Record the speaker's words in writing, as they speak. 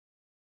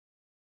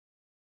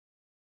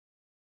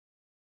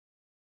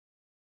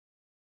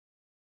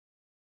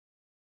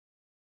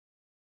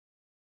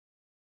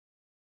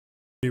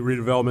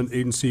Redevelopment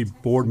Agency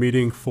Board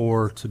meeting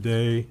for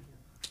today,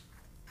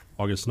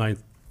 August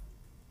 9th,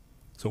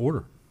 to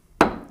order.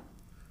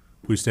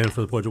 Please stand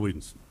for the Pledge of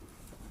Allegiance.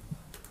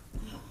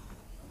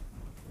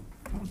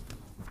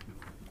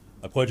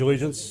 I pledge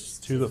allegiance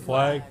to the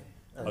flag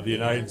of the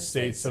United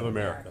States of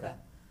America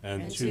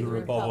and to the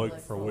republic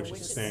for which it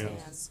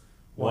stands,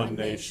 one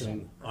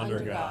nation, under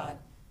God,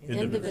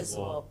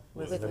 indivisible,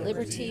 with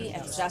liberty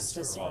and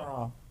justice for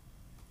all.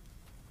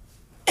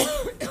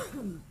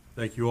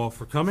 Thank you all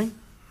for coming.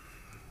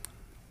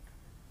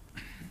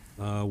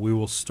 We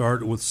will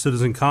start with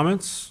citizen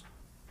comments.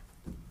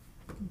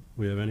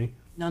 We have any?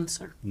 None,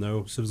 sir.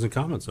 No citizen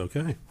comments,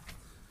 okay.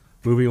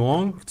 Moving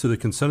along to the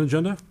consent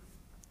agenda.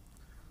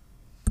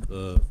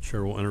 The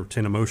chair will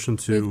entertain a motion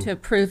Move to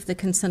approve the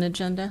consent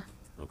agenda.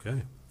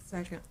 Okay.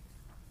 Second.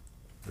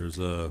 There's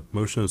a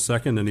motion and a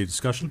second. Any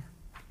discussion?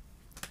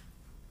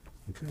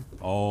 Okay.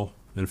 All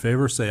in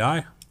favor, say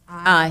aye.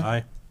 Aye.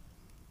 Aye.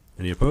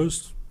 Any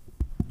opposed?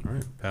 All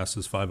right,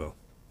 passes 5-0.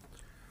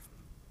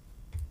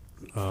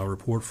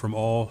 Report from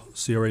all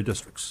CRA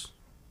districts.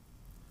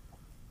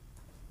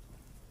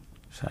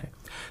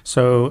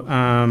 So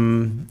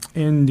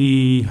in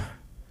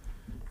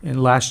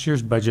last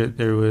year's budget,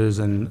 there was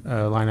a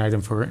line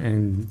item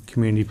in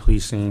community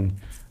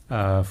policing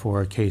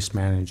for a case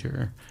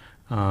manager.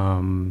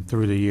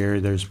 Through the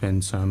year, there's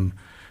been some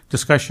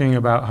discussion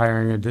about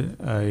hiring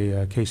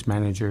a case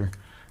manager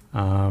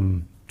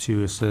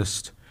to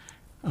assist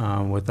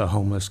with the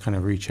homeless, kind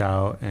of reach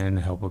out and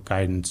help with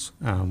guidance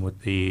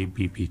with the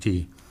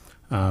BPT.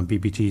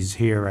 BPT is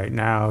here right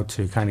now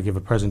to kind of give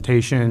a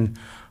presentation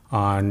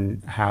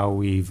on how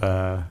we've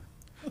I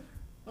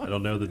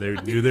don't know that they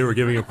knew they were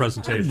giving a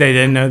presentation. They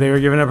didn't know they were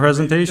giving a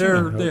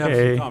presentation? They have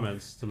some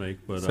comments to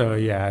make, but so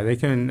yeah, they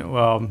can.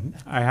 Well,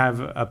 I have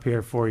up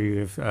here for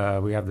you. If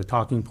we have the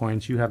talking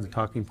points, you have the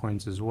talking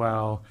points as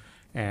well,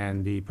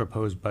 and the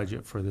proposed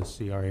budget for the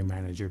CRA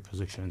manager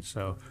position.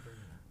 So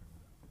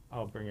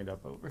I'll bring it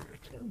up over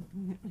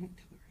here.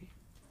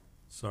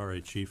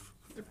 Sorry, Chief.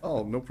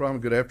 Oh, no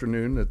problem. Good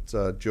afternoon. It's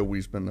Joe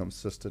Wiesman. I'm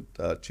Assistant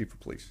Chief of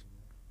Police.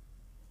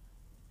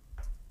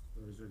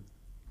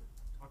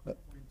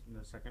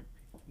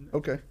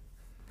 Okay.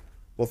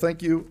 Well,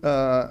 thank you.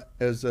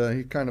 As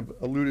he kind of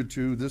alluded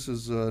to, this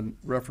is a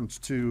reference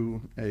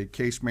to a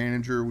case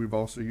manager. We've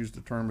also used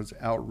the term as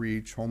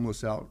outreach,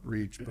 homeless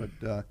outreach,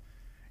 but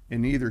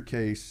in either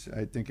case,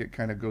 I think it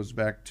kind of goes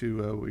back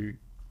to we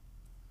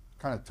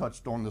kind of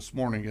touched on this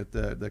morning at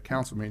the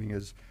council meeting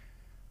is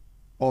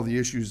all the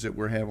issues that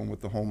we're having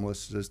with the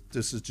homeless.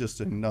 This is just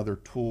another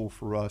tool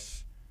for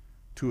us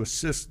to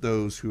assist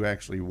those who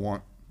actually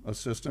want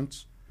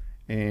assistance.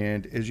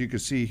 And as you can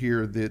see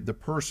here, the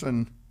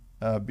person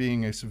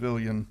being a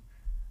civilian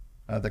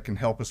that can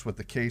help us with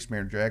the case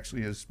manager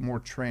actually is more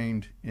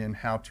trained in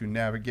how to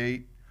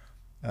navigate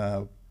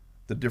the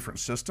different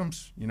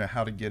systems, you know,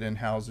 how to get in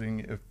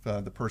housing. If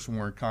the person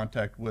we're in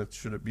contact with,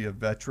 should it be a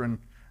veteran,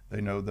 they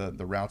know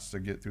the routes to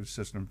get through the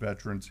system.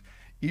 Veterans,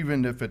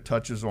 even if it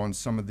touches on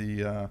some of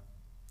the,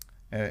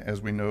 as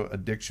we know,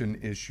 addiction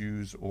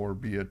issues, or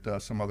be it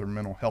some other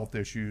mental health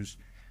issues,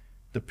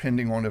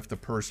 depending on if the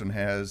person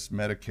has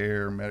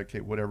Medicare,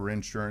 Medicaid, whatever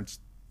insurance,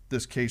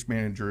 this case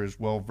manager is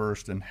well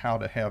versed in how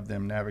to have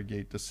them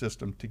navigate the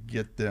system to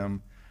get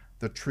them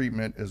the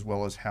treatment as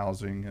well as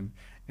housing and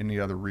any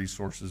other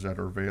resources that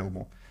are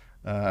available.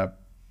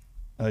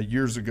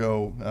 Years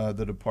ago,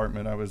 the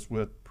department I was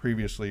with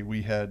previously,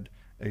 we had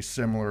a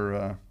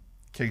similar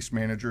case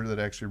manager that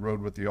actually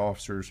rode with the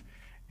officers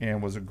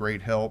and was a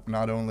great help,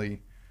 not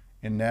only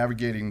in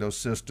navigating those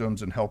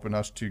systems and helping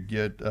us to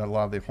get a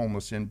lot of the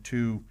homeless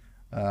into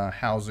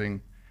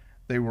housing.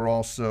 They were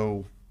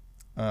also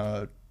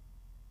had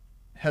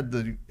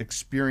the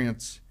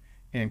experience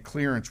and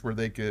clearance where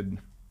they could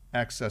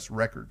access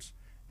records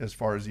as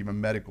far as even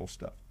medical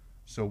stuff.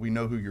 So we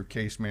know who your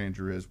case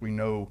manager is. We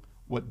know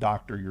what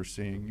doctor you're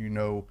seeing. You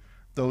know,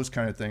 those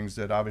kind of things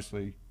that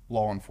obviously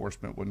law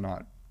enforcement would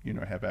not, you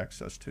know, have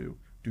access to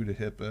due to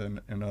HIPAA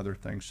and other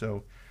things.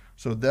 So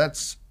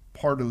that's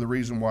part of the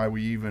reason why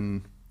we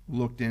even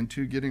looked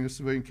into getting a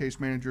civilian case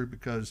manager,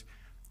 because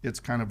it's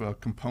kind of a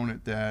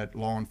component that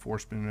law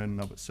enforcement in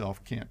and of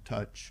itself can't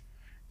touch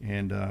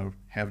and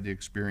have the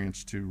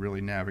experience to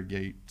really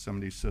navigate some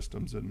of these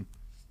systems and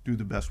do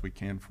the best we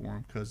can for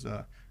them. Because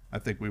I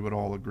think we would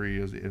all agree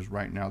is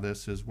right now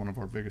this is one of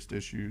our biggest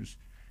issues,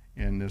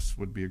 and this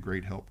would be a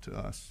great help to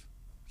us.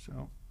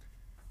 So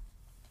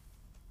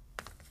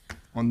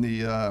on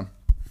the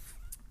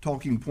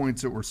talking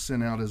points that were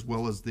sent out, as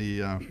well as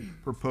the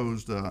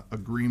proposed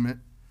agreement,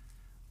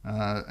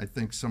 I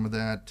think some of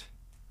that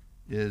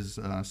is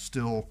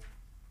still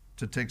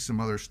to take some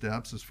other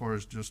steps as far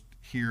as just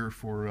here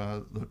for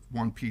the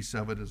one piece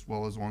of it, as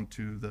well as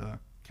onto the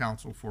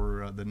council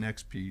for the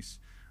next piece.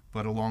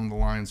 But along the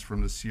lines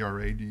from the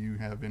CRA, do you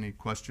have any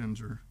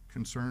questions or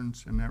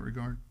concerns in that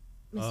regard?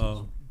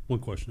 One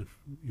question, if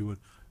you would.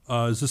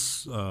 Is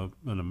this, and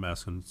I'm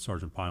asking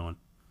Sergeant Pylan,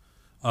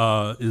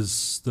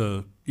 is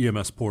the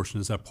EMS portion,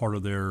 is that part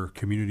of their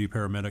community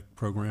paramedic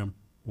program,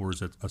 or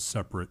is it a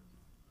separate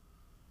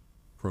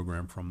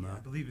program from I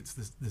that. believe it's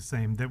the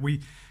same, that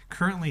we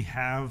currently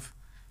have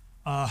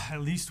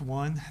at least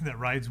one that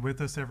rides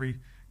with us every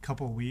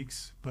couple of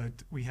weeks,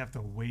 but we have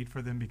to wait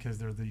for them because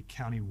they're the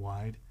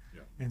county-wide.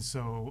 Yeah. And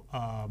so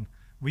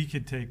we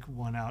could take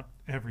one out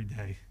every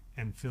day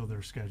and fill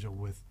their schedule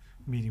with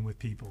meeting with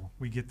people.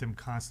 We get them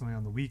constantly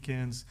on the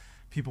weekends.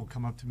 People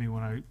come up to me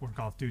when I work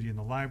off duty in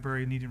the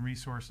library needing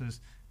resources,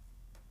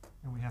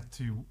 and we have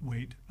to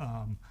wait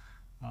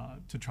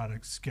to try to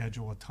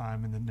schedule a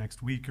time in the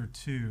next week or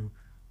two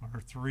or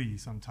three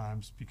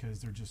sometimes because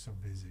they're just so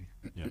busy.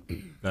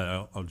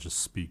 Yeah, I'll just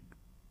speak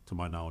to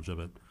my knowledge of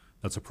it.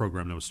 That's a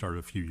program that was started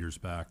a few years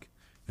back,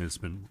 and it's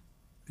been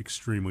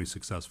extremely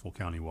successful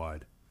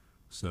countywide.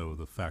 So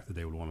the fact that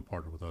they would want to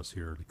partner with us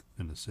here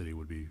in the city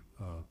would be,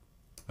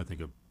 I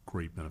think, a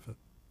great benefit.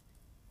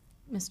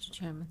 Mr.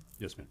 Chairman,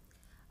 Yes, ma'am.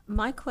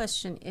 my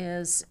question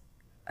is,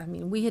 I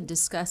mean, we had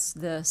discussed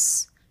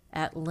this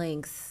at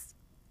length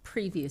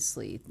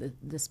previously,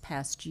 this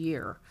past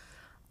year.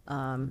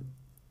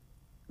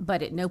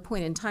 But at no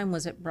point in time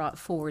was it brought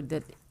forward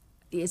that,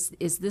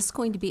 is this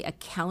going to be a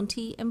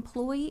county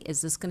employee? Is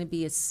this going to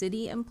be a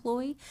city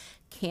employee?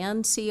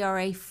 Can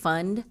CRA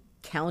fund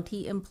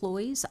county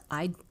employees?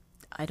 I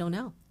don't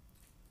know.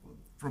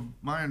 From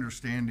my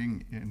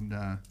understanding, and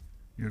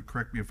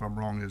correct me if I'm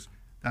wrong, is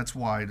that's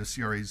why the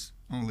CRA's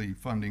only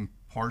funding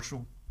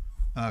partial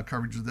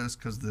coverage of this,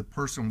 because the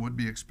person would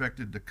be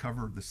expected to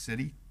cover the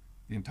city,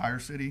 the entire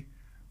city,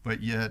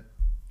 but yet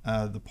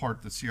the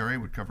part the CRA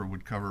would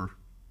cover,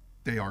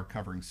 they are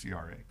covering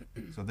CRA.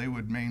 So they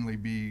would mainly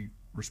be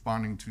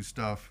responding to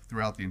stuff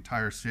throughout the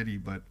entire city,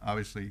 but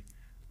obviously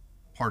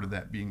part of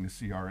that being the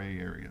CRA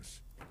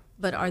areas.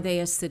 But are they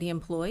a city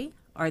employee?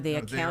 Are they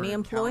a They county are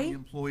employee? County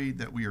employee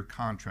that we are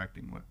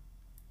contracting with.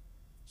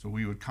 So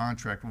we would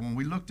contract. When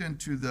we looked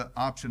into the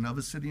option of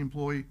a city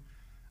employee,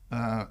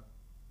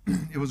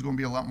 it was going to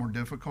be a lot more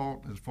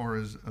difficult as far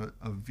as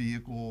a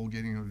vehicle,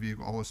 getting a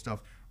vehicle, all this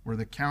stuff. Where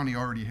the county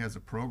already has a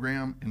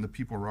program and the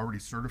people are already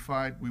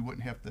certified, we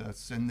wouldn't have to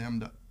send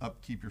them to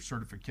upkeep your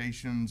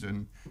certifications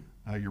and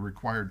your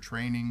required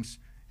trainings.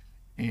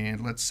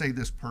 And let's say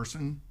this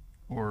person,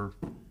 or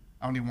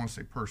I don't even want to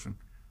say person,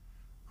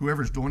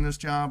 whoever's doing this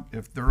job,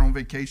 if they're on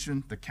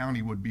vacation, the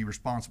county would be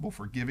responsible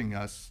for giving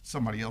us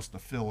somebody else to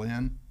fill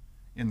in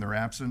their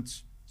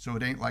absence. So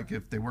it ain't like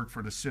if they work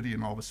for the city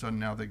and all of a sudden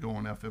now they go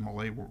on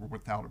FMLA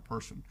without a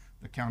person.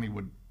 The county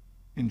would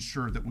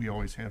ensure that we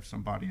always have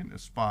somebody in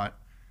this spot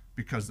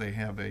because they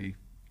have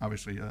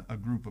obviously a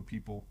group of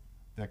people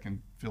that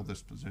can fill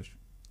this position.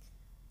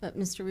 But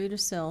Mr.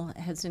 Rudisil,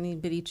 has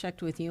anybody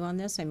checked with you on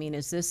this? I mean,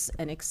 is this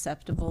an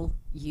acceptable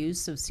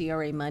use of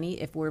CRA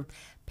money if we're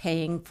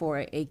paying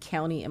for a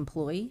county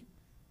employee?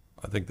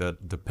 I think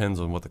that depends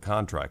on what the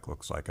contract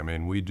looks like. I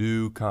mean, we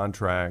do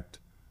contract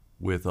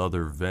with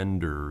other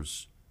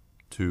vendors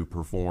to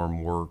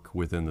perform work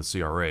within the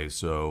CRA.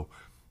 So,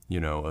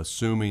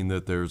 assuming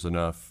that there's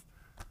enough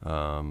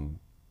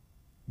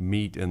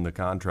meat in the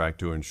contract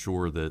to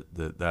ensure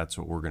that that's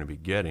what we're going to be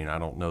getting, I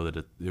don't know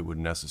that it would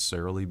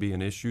necessarily be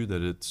an issue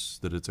that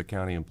it's a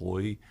county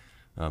employee,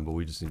 but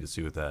we just need to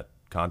see what that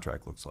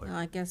contract looks like. Well,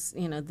 I guess,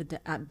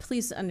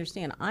 please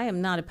understand, I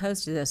am not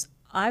opposed to this.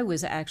 I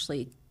was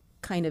actually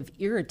kind of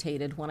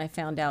irritated when I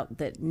found out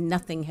that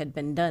nothing had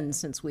been done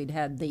since we'd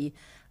had the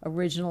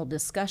original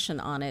discussion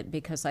on it,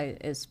 because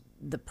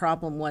the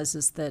problem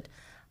was that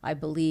I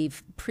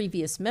believe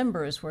previous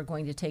members were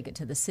going to take it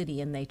to the city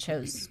and they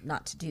chose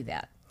not to do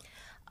that.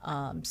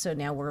 So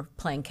now we're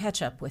playing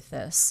catch up with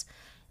this.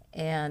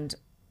 And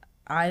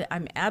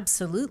I'm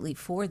absolutely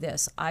for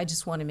this. I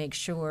just want to make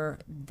sure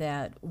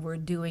that we're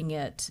doing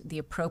it the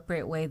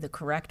appropriate way, the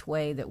correct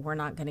way, that we're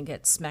not going to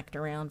get smacked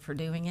around for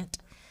doing it.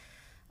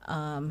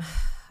 And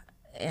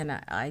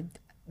I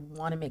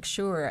want to make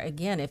sure,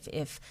 again,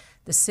 if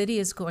the city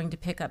is going to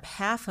pick up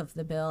half of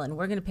the bill and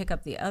we're going to pick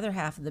up the other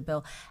half of the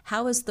bill,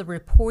 how is the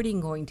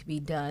reporting going to be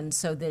done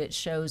so that it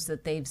shows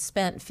that they've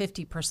spent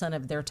 50%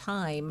 of their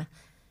time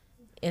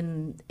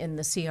in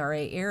the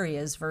CRA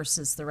areas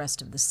versus the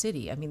rest of the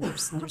city? I mean,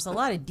 there's a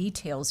lot of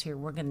details here.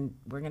 We're going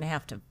to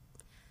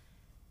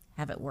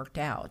have it worked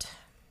out.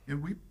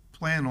 And we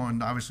plan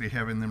on obviously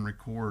having them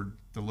record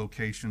the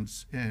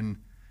locations, and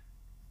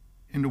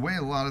the way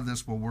a lot of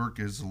this will work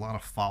is a lot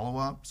of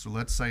follow-up. So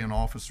let's say an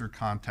officer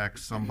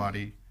contacts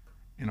somebody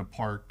in a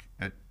park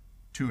at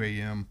 2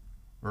 a.m.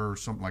 or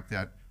something like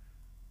that.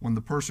 When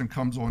the person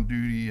comes on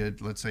duty at,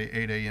 let's say,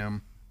 8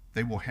 a.m.,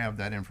 they will have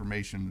that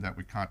information that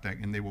we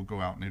contact, and they will go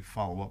out and they'd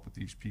follow up with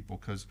these people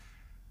because,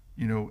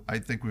 I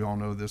think we all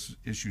know this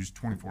issue's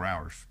 24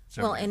 hours.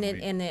 Well, and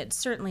it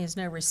certainly is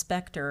no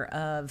respecter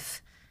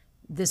of,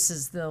 this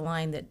is the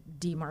line that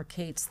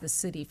demarcates the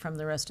city from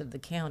the rest of the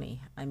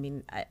county. I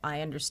mean, I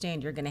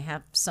understand you're going to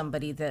have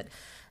somebody that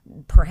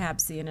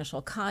perhaps the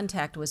initial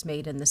contact was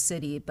made in the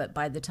city, but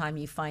by the time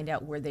you find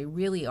out where they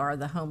really are,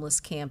 the homeless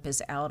camp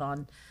is out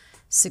on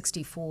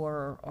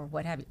 64 or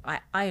what have you.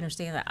 I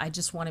understand that. I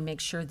just want to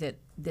make sure that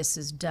this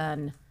is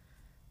done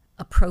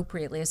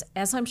appropriately,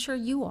 as I'm sure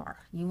you are.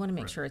 You want to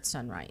make sure it's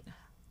done right.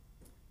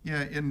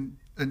 Yeah, and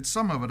and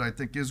some of it I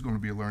think is going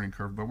to be a learning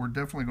curve, but we're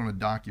definitely going to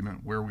document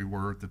where we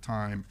were at the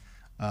time.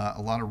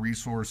 A lot of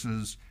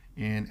resources,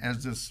 and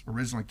as this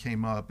originally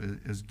came up,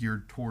 is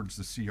geared towards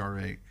the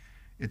CRA.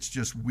 It's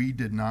just we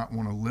did not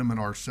want to limit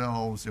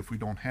ourselves if we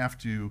don't have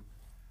to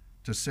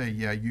say,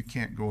 yeah, you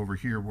can't go over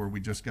here where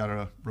we just got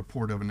a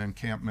report of an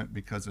encampment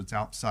because it's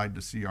outside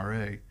the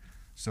CRA.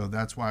 So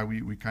that's why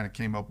we kind of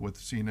came up with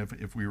seeing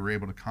if we were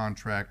able to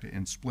contract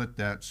and split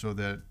that so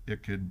that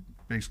it could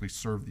basically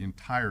serve the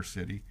entire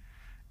city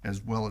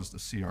as well as the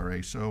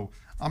CRA. So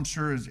I'm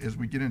sure as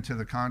we get into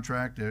the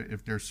contract,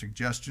 if there's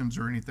suggestions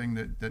or anything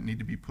that need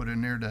to be put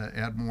in there to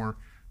add more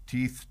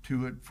teeth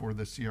to it for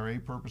the CRA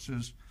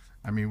purposes,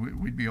 I mean,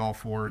 we'd be all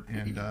for it.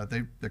 And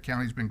the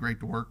county's been great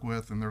to work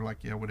with, and they're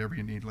like, yeah, whatever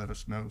you need, let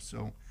us know.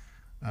 So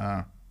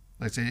like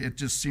I say, it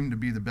just seemed to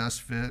be the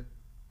best fit.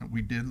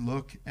 We did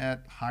look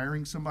at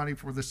hiring somebody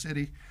for the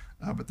city,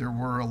 but there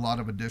were a lot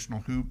of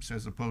additional hoops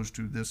as opposed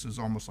to this is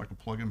almost like a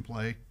plug and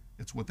play.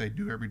 It's what they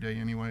do every day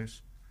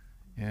anyways.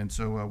 And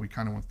so we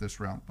kind of went this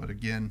route. But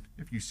again,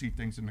 if you see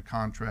things in the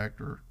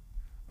contract or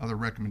other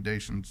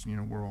recommendations, you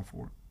know, we're all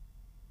for it.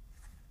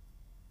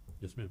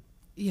 Yes, ma'am.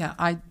 Yeah,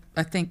 I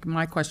think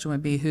my question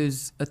would be who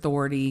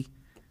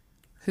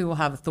will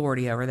have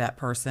authority over that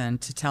person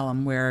to tell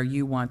them where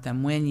you want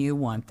them, when you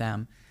want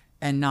them,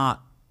 and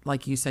not,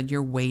 like you said,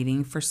 you're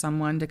waiting for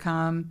someone to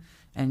come.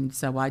 And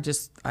so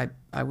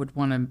I would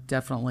want to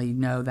definitely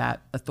know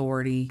that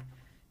authority.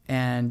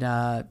 And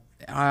I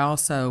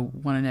also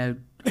want to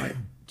know,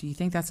 do you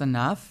think that's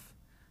enough?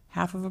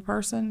 Half of a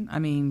person? I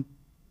mean,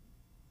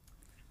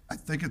 I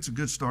think it's a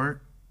good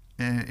start.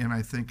 And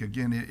I think,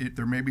 again,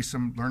 there may be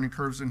some learning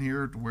curves in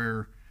here to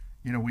where,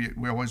 you know,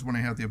 we always want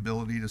to have the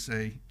ability to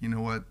say, you know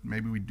what,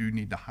 maybe we do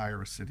need to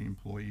hire a city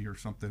employee or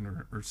something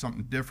or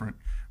something different.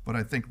 But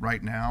I think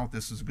right now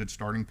this is a good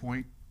starting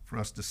point for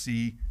us to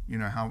see, you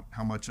know,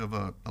 how much of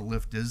a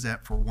lift is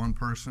that for one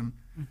person,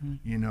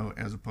 you know,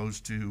 as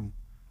opposed to,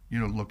 you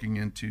know, looking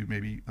into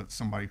maybe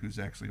somebody who's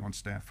actually on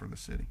staff for the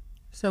city.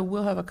 so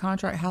we'll have a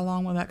contract. How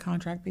long will that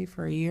contract be?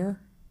 For a year?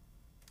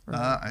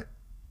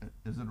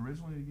 Is it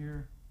originally a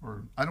year?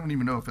 Or I don't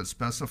even know if it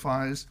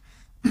specifies,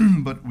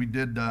 but we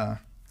did, I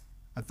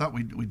thought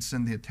we'd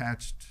send the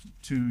attached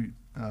to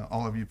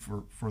all of you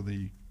for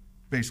the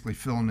basically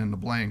filling in the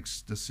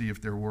blanks to see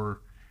if there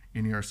were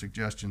any of our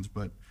suggestions,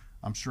 but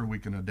I'm sure we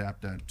can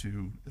adapt that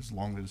to as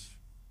long as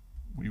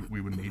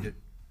we would need it,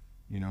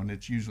 you know, and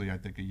it's usually, I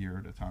think, a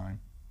year at a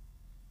time.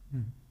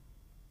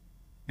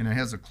 And it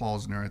has a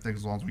clause in there, I think,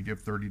 as long as we give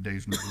 30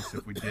 days notice,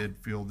 if we did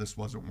feel this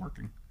wasn't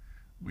working,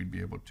 we'd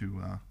be able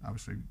to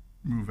obviously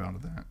move out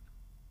of that.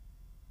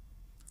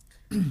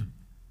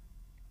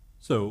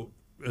 So,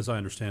 as I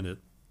understand it,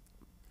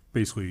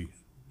 basically,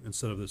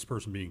 instead of this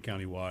person being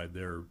countywide,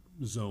 their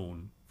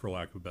zone, for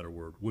lack of a better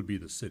word, would be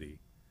the city.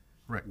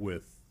 Correct.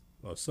 With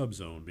a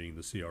subzone being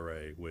the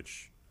CRA,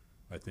 which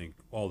I think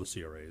all the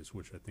CRAs,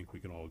 which I think we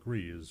can all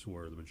agree is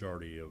where the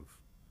majority of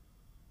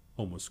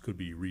homeless could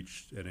be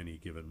reached at any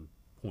given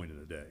point in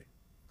a day.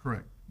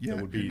 Correct. Yeah.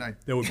 That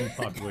would be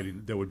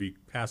populating, that would be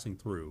passing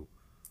through,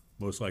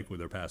 most likely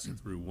they're passing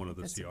through one of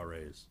the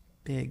CRAs.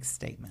 Big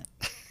statement.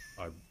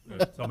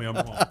 Tell me I'm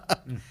wrong.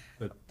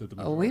 That the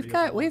Oh,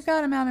 majority we've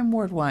got them out in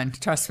Ward 1.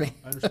 Trust me.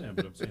 I understand,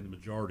 but I'm saying the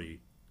majority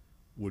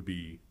would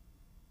be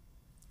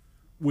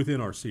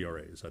within our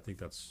CRAs. I think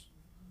that's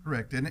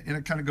Correct. And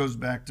it kind of goes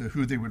back to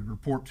who they would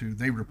report to.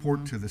 They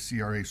report to the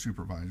CRA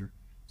supervisor.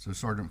 So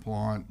Sergeant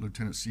Plant,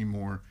 Lieutenant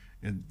Seymour,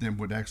 and then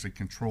would actually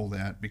control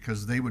that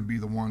because they would be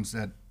the ones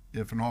that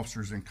if an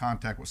officer's in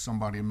contact with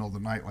somebody in the middle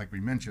of the night, like we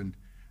mentioned,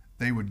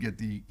 they would get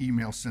the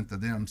email sent to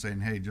them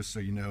saying, hey, just so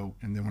you know,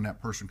 and then when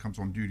that person comes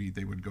on duty,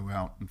 they would go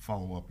out and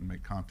follow up and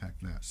make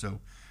contact with that. So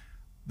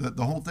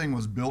the whole thing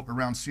was built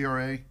around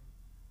CRA,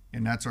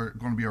 and that's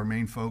going to be our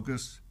main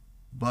focus.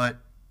 But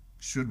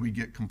should we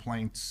get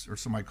complaints or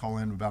somebody call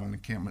in about an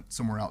encampment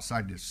somewhere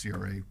outside the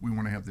CRA, we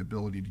want to have the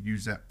ability to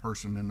use that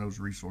person and those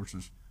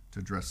resources to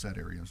address that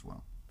area as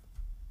well.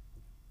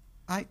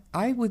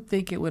 I would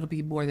think it would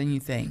be more than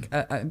you think.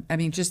 I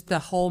mean, just the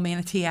whole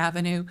Manatee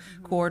Avenue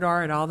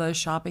corridor and all those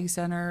shopping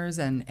centers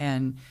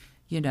and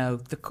you know,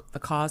 the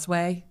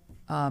causeway,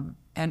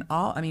 and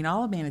all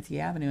of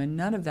Manatee Avenue, and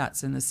none of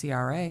that's in the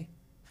CRA.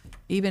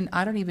 Even,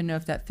 I don't even know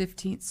if that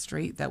 15th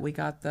Street that we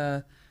got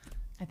the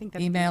I think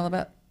that's email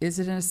about, is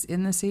it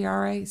in the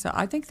CRA? So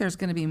I think there's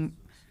going to be,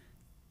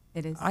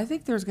 it is. I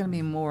think there's going to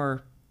be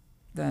more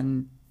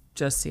than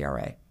just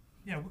CRA.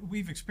 Yeah,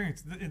 we've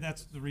experienced, and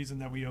that's the reason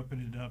that we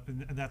opened it up,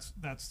 and that's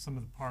some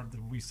of the part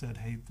that we said,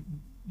 hey,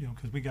 you know,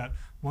 because we got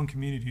one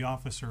community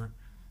officer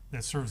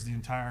that serves the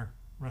entire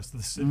rest of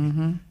the city,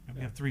 and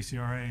we have 3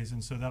 CRAs,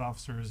 and so that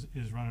officer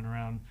is running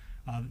around.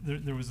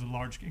 There was a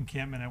large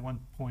encampment at one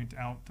point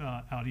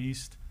out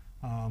east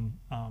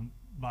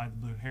by the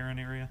Blue Heron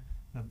area,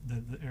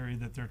 the area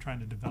that they're trying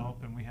to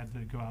develop, and we had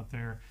to go out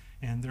there,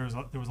 and there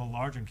was a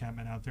large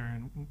encampment out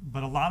there,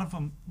 but a lot of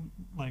them,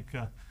 like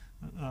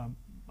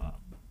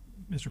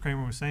Mr.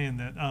 Kramer was saying,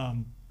 that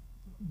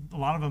a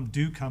lot of them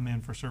do come in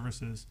for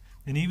services,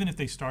 and even if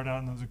they start out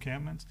in those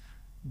encampments,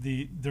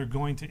 they're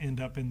going to end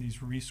up in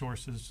these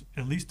resources,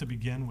 at least to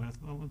begin with.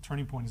 Well,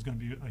 Turning Point is going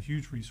to be a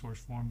huge resource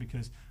for them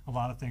because a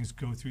lot of things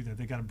go through that.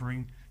 They got to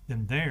bring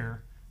them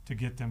there to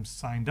get them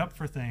signed up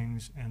for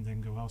things and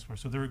then go elsewhere.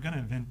 So they're going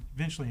to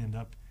eventually end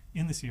up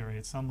in the CRA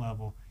at some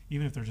level,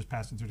 even if they're just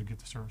passing through to get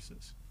the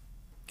services.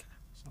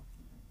 So.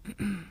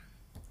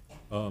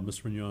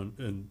 Mr. Mignon,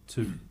 and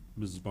to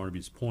Mrs.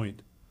 Barnaby's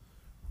point,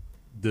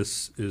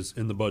 this is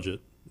in the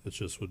budget. It's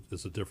just,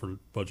 it's a different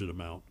budget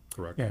amount,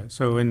 correct? Yeah,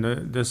 so in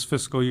this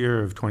fiscal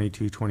year of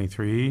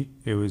 22-23,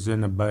 it was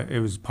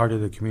it was part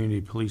of the community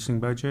policing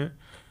budget,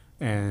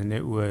 and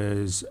it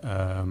was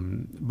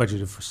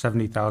budgeted for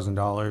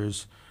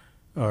 $70,000,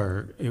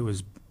 or it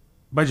was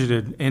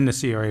budgeted in the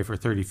CRA for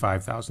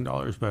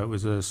 $35,000, but it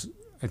was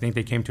I think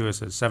they came to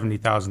us at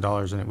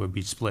 $70,000, and it would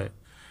be split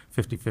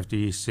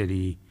 50-50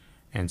 city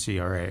and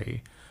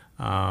CRA.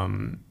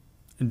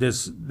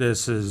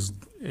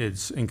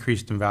 It's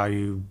increased in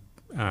value.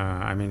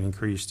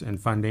 Increased in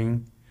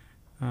funding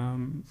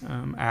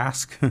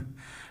ask,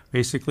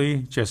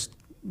 basically, just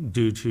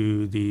due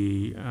to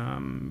the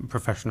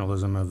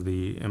professionalism of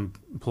the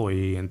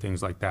employee and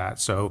things like that.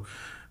 So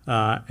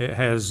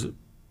it's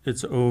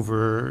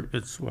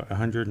what,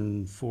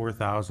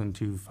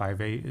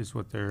 104,258 is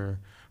what they're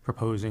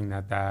proposing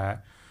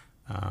that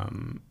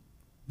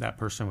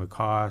person would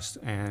cost,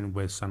 and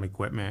with some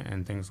equipment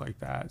and things like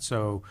that.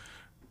 So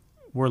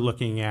we're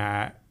looking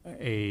at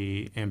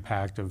a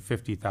impact of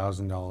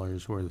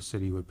 $50,000 where the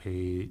city would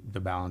pay the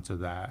balance of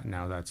that.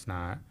 Now that's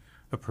not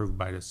approved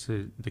by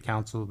the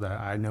council that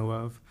I know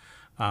of.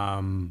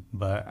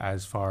 But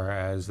as far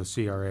as the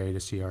CRA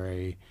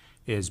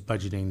is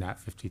budgeting that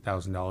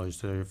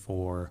 $50,000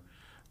 for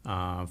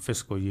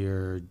fiscal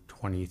year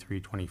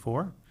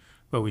 23-24.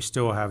 But we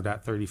still have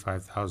that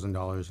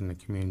 $35,000 in the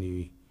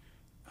community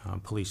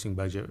policing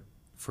budget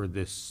for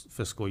this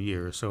fiscal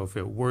year. So if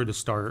it were to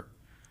start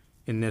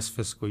in this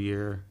fiscal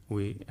year,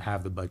 we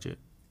have the budget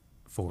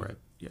for it,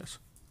 yes.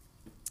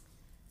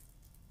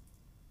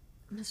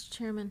 Mr.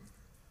 Chairman,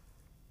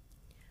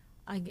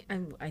 I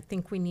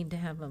think we need to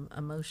have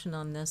a motion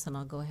on this, and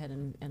I'll go ahead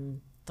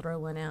and throw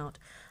one out,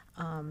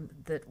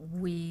 that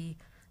we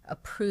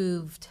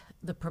approved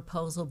the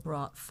proposal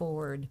brought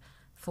forward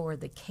for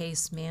the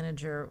case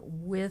manager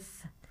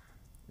with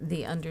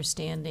the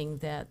understanding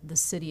that the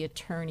city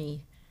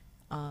attorney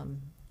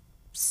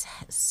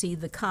see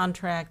the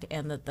contract,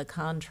 and that the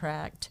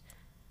contract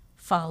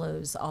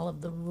follows all of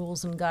the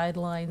rules and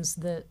guidelines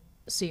that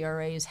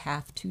CRAs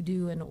have to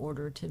do in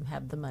order to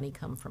have the money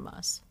come from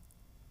us.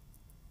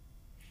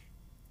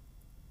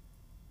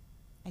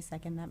 I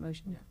second that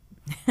motion.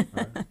 All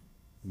right.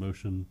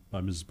 Motion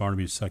by Mrs.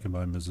 Barnaby, second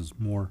by Mrs.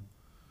 Moore.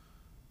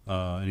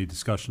 Any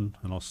discussion?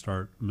 And I'll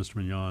start. Mr.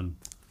 Mignon,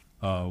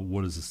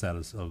 what is the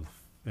status of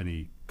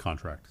any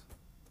contract?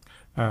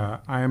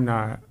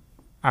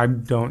 I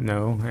don't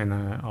know, and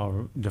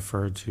I'll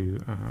defer to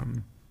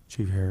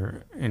Chief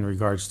here in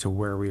regards to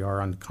where we are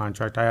on the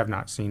contract. I have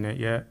not seen it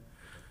yet,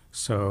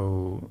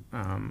 so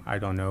I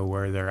don't know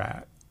where they're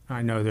at.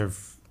 I know they're,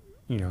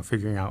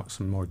 figuring out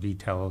some more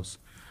details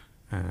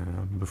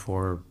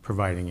before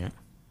providing it.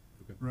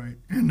 Right,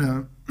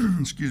 and,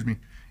 excuse me,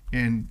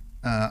 and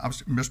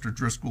obviously, Mr.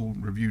 Driscoll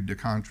reviewed the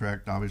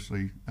contract.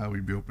 Obviously,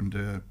 we'd be open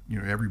to,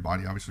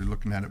 everybody obviously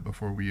looking at it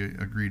before we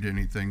agree to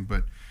anything,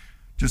 but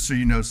just so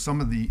you know,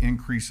 some of the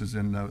increases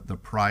in the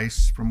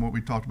price from what we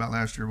talked about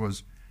last year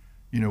was,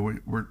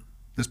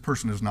 this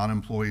person is not an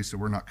employee, so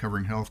we're not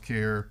covering health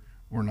care.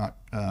 We're not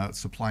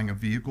supplying a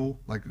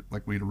vehicle like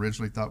we'd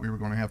originally thought we were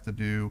going to have to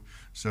do.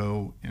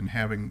 So in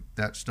having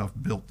that stuff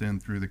built in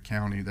through the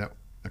county, that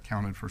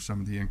accounted for some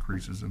of the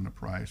increases in the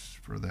price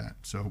for that.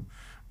 So,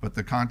 but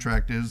the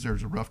contract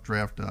there's a rough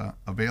draft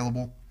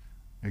available.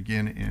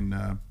 Again, and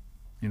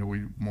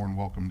we're more than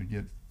welcome to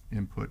get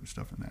input and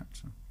stuff in that.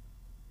 So.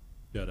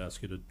 Yeah, I'd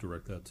ask you to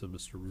direct that to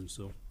Mr.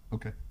 Russo.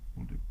 Okay,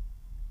 we'll do.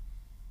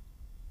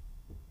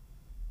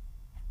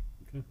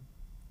 Okay.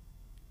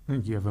 I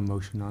think you have a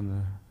motion on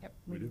the. Yep.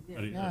 We do?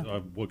 Yeah.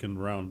 I'm looking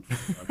around.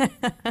 I'm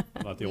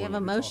not the We only have one a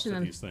who talks motion to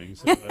and- these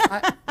things.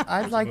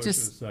 I'd like to,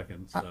 Motion and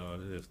second, so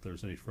if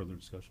there's any further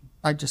discussion.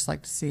 I'd just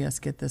like to see us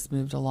get this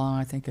moved along.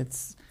 I think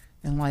it's,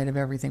 in light of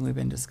everything we've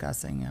been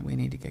discussing, we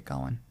need to get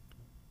going.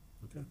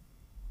 Okay.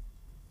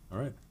 All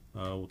right,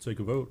 we'll take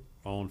a vote.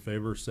 All in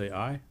favor, say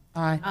aye.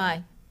 Aye.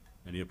 Aye.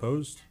 Any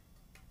opposed?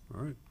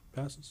 All right,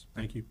 passes.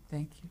 Thank you.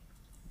 Thank you.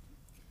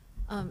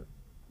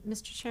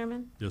 Mr.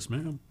 Chairman, Yes,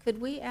 ma'am. could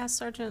we ask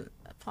Sergeant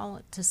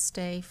Follett to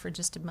stay for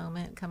just a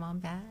moment, come on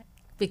back?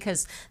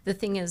 Because the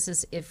thing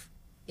is if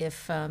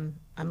I'm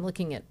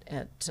looking at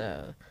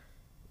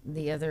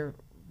the other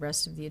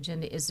rest of the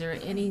agenda, is there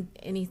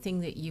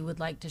anything that you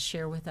would like to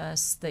share with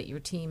us that your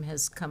team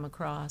has come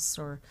across,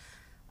 or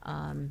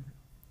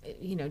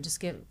just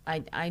give,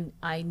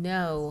 I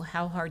know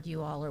how hard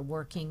you all are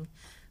working.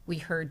 We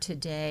heard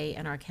today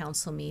in our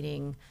council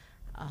meeting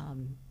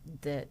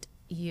that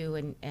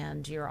you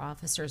and your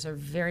officers are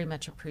very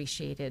much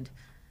appreciated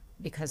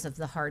because of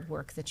the hard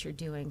work that you're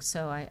doing.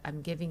 So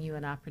I'm giving you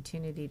an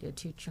opportunity to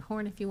toot your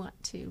horn if you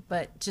want to,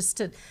 but just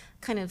to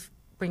kind of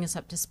bring us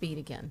up to speed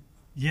again.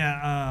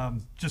 Yeah,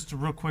 just a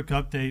real quick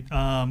update.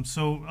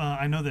 So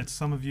I know that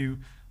some of you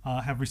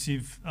have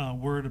received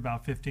word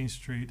about 15th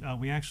Street.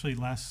 We actually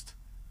last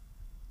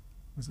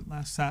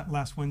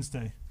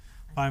Wednesday,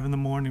 5 in the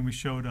morning, we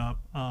showed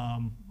up.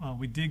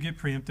 We did get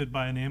preempted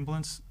by an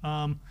ambulance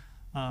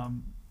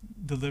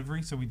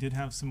delivery, so we did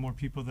have some more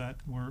people that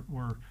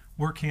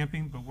were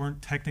camping, but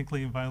weren't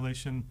technically in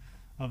violation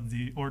of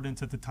the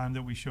ordinance at the time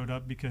that we showed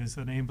up because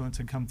an ambulance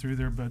had come through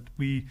there. But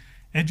we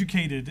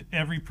educated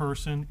every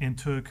person and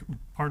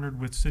partnered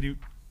with City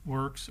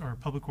Works or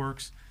Public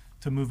Works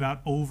to move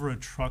out over a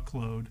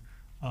truckload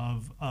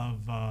of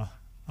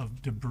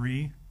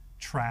debris,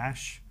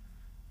 trash,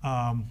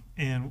 and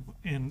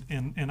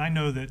I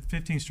know that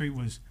 15th Street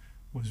was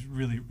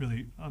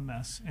really a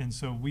mess, and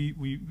so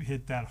we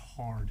hit that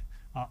hard.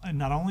 And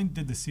not only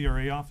did the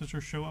CRA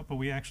officers show up, but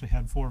we actually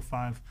had 4 or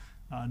 5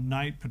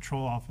 night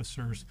patrol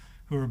officers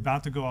who were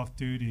about to go off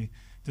duty,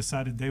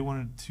 decided they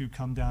wanted to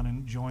come down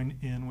and join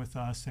in with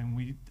us, and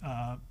we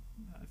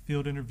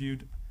field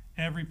interviewed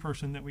every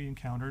person that we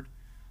encountered.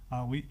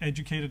 We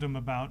educated them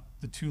about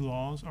the 2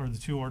 laws or the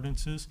 2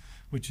 ordinances,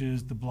 which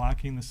is the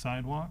blocking the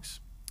sidewalks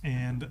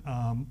and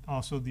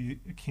also the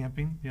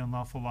camping, the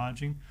unlawful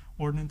lodging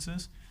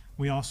ordinances.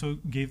 We also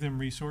gave them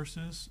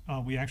resources.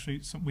 We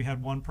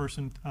had one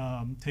person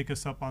take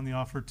us up on the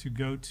offer to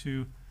go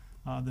to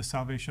the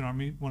Salvation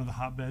Army. One of the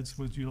hotbeds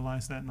was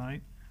utilized that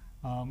night.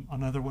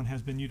 Another one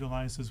has been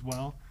utilized as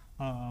well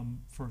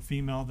for a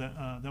female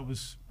that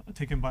was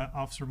taken by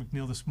Officer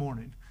McNeil this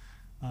morning.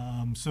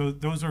 So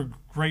those are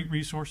great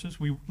resources.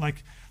 We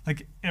like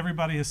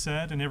everybody has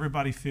said and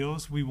everybody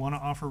feels, we want to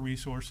offer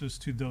resources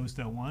to those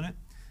that want it,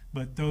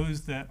 but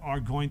those that are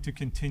going to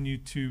continue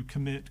to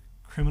commit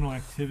criminal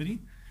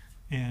activity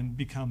and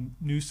become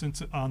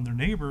nuisance on their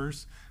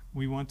neighbors,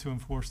 we want to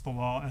enforce the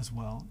law as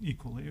well,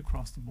 equally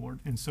across the board.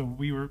 And so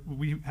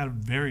we had a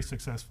very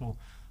successful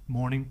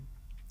morning.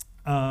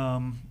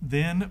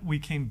 Then we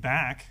came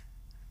back.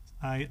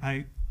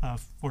 I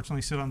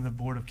fortunately sit on the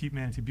board of Keep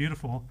Manatee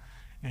Beautiful,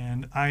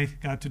 and I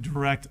got to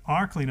direct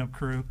our cleanup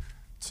crew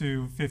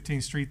to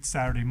 15th Street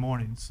Saturday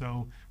morning.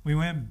 So we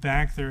went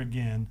back there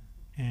again,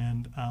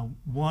 and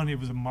it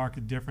was a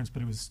marked difference,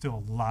 but it was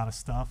still a lot of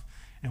stuff.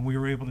 And we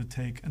were able to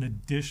take an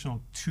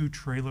additional 2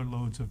 trailer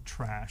loads of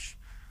trash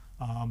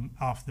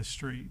off the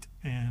street.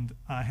 And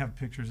I have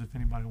pictures if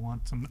anybody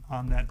wants them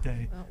on that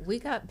day. Well, we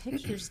got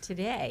pictures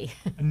today.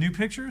 New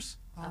pictures?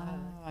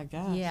 I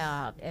guess.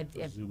 Yeah,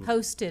 it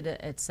posted,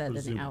 it said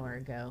an hour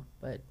ago,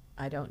 but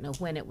I don't know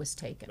when it was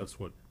taken. That's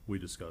what we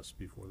discussed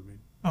before the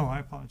meeting. Oh, I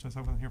apologize. I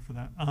wasn't here for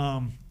that.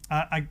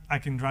 I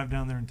can drive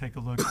down there and take a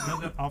look. I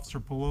know that Officer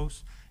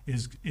Poulos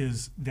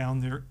is down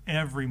there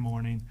every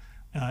morning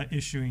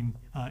issuing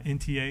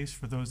NTAs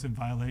for those in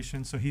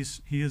violation. So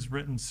he has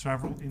written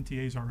several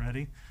NTAs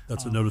already.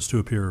 That's a notice to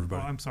appear, Oh,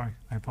 everybody. I'm sorry.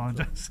 I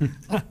apologize.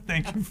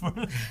 Thank you for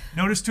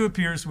notice to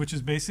appears, which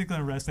is basically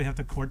an arrest. They have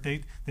to court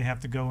date. They have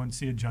to go and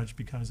see a judge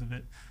because of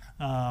it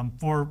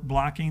for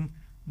blocking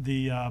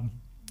the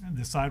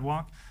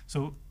sidewalk.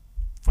 So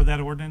for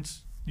that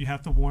ordinance, you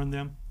have to warn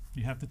them.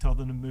 You have to tell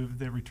them to move. If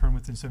they return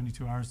within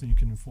 72 hours, then you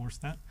can enforce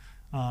that.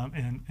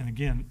 And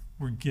again,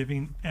 we're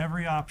giving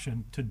every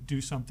option to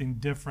do something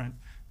different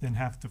than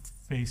have to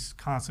face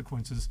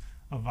consequences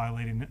of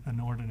violating an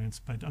ordinance.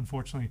 But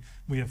unfortunately,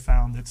 we have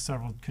found that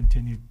several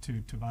continue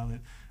to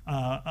violate.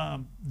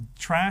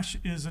 Trash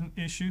is an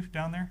issue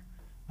down there.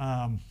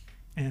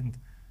 And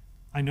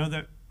I know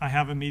that I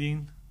have a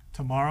meeting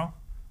tomorrow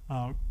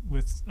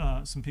with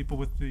some people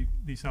with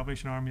the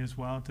Salvation Army as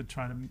well to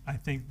try to, I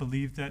think,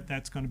 believe that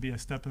that's going to be a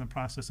step in the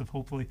process of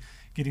hopefully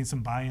getting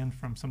some buy-in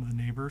from some of the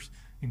neighbors,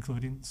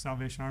 including the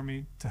Salvation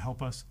Army, to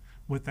help us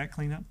with that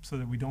cleanup so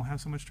that we don't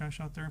have so much trash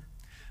out there.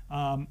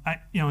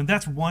 And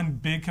that's one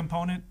big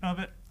component of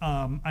it.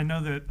 I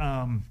know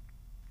that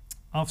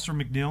Officer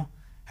McNeil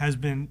has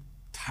been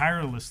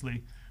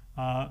tirelessly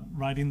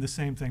writing the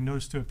same thing,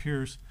 notice to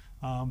appears,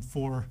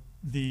 for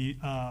the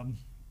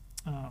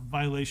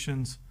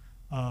violations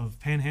of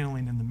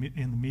panhandling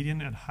in the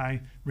median at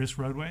high-risk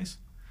roadways.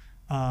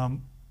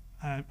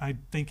 I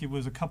think it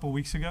was a couple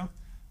weeks ago,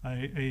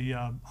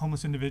 a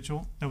homeless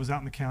individual that was out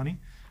in the county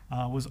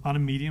was on a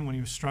median when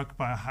he was struck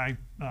by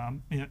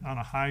on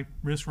a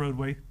high-risk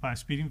roadway by a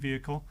speeding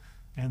vehicle,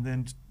 and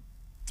then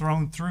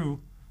thrown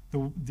through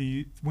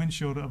the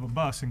windshield of a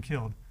bus and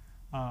killed.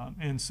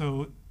 And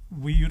so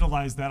we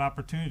utilized that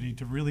opportunity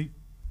to really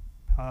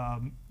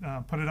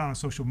put it on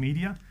social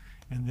media.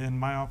 And then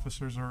my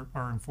officers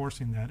are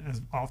enforcing that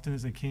as often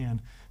as they can,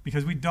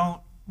 because we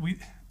don't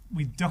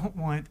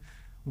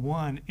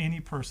want any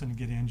person to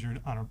get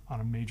injured on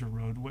a major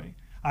roadway.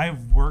 I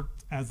have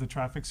worked as the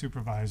traffic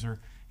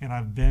supervisor, and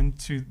I've been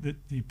to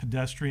the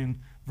pedestrian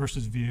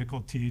versus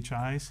vehicle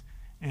THIs,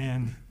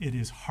 and it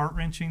is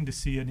heart-wrenching to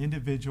see an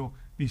individual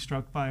be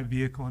struck by a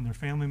vehicle and their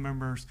family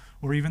members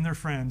or even their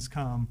friends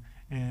come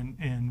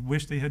and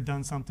wish they had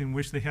done something,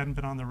 wish they hadn't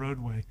been on the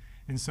roadway.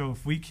 And so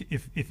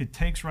if it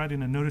takes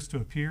writing a notice to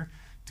appear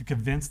to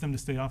convince them to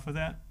stay off of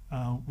that,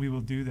 we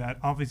will do that.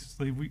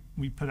 Obviously,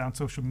 we put out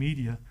social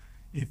media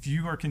if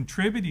you are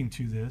contributing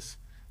to this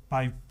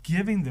by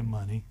giving them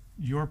money,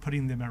 you're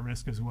putting them at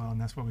risk as well. And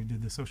that's why we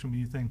did the social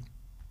media thing.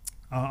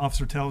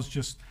 Officer Tells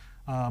just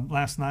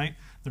last night,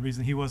 the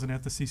reason he wasn't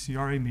at the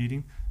CCRA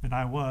meeting and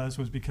I was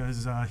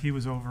because he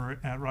was over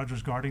at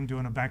Rogers Garding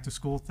doing a back to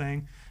school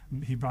thing.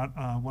 He brought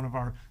one of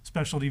our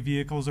specialty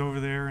vehicles over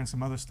there and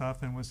some other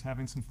stuff and was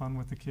having some fun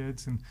with the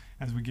kids. And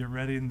as we get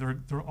ready, and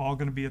they're all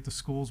going to be at the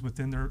schools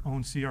within their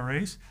own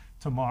CRAs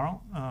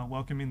tomorrow,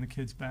 welcoming the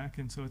kids back.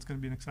 And so it's going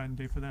to be an exciting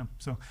day for them.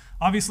 So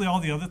obviously all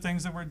the other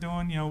things that we're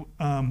doing,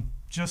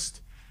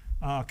 just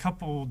a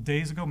couple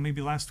days ago,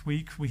 maybe last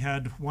week, we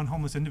had one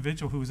homeless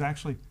individual who was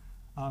actually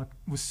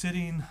was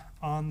sitting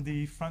on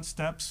the front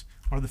steps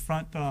or the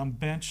front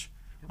bench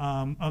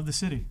of the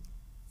city,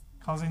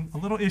 causing a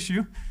little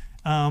issue.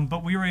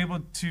 But we were able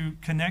to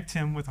connect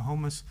him with a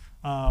homeless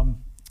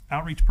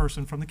outreach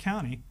person from the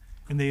county,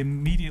 and they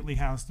immediately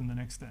housed him the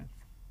next day.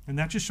 And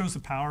that just shows the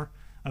power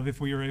of,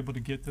 if we are able to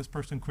get this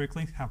person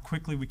quickly, how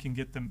quickly we can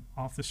get them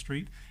off the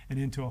street and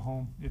into a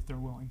home if they're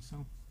willing.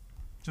 So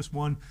just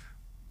one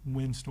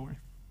win story.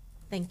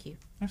 Thank you.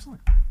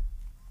 Absolutely.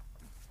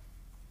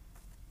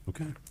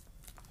 Okay.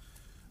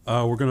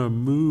 We're going to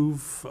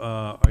move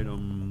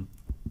item,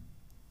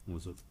 what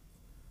was it,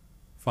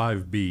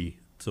 5B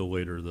till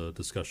later, the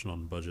discussion on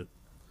the budget.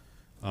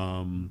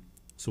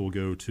 So we'll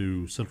go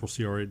to Central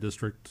CRA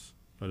District,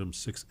 item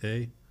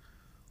 6A,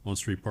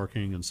 on-street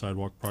parking and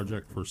sidewalk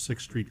project for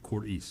 6th Street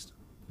Court East.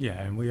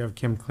 Yeah, and we have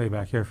Kim Clay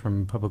back here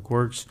from Public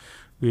Works.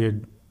 We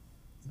had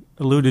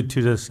alluded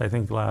to this, I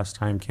think, last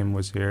time Kim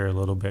was here a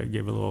little bit,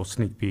 gave a little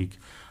sneak peek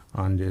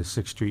on the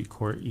 6th Street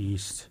Court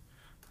East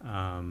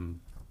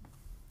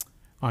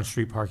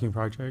on-street parking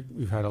project.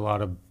 We've had a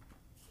lot of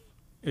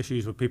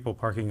issues with people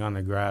parking on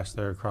the grass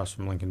there across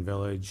from Lincoln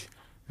Village,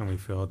 and we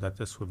feel that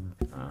this would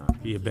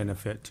be a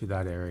benefit to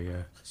that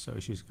area. So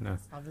she's gonna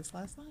Saw this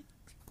last night.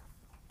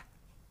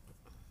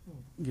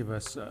 give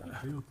us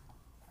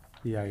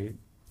the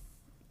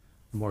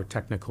more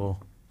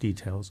technical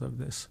details of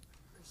this.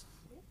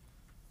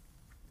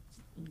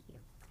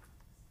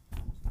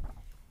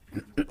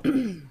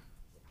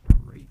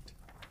 Great.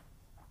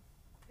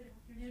 Good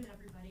afternoon,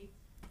 everybody,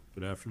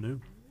 Good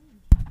afternoon.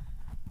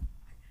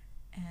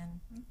 and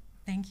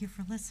thank you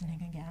for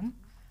listening again.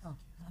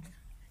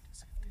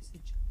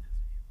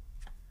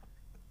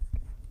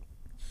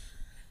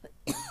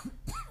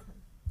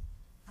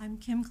 I'm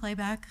Kim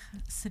Clayback,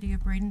 City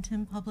of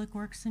Bradenton Public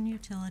Works and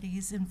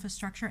Utilities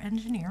Infrastructure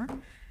Engineer.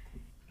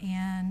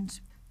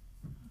 And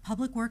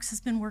Public Works has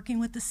been working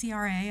with the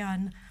CRA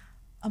on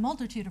a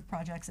multitude of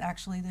projects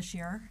actually this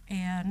year,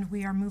 and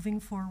we are moving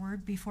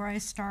forward. Before I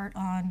start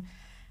on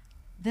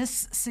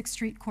this 6th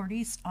Street Court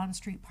East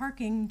on-street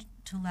parking,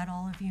 to let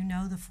all of you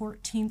know, the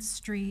 14th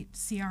Street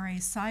CRA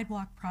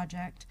sidewalk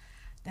project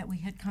that we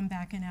had come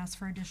back and asked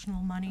for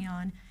additional money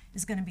on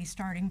is going to be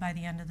starting by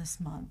the end of this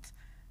month.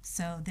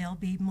 So they'll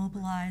be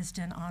mobilized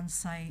and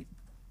on-site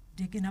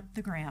digging up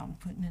the ground,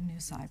 putting in new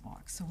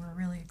sidewalks. So we're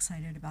really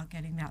excited about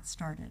getting that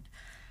started.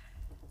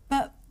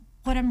 But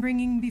what I'm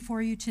bringing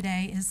before you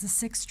today is the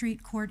 6th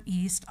Street Court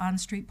East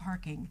on-street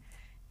parking.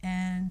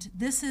 And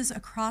this is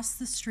across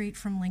the street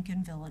from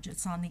Lincoln Village.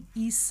 It's on the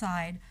east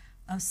side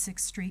of 6th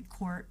Street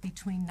Court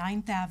between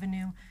 9th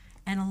Avenue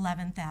and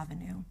 11th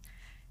Avenue.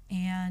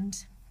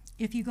 And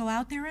if you go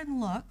out there and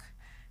look,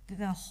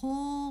 the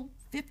whole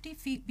 50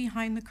 feet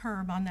behind the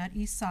curb on that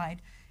east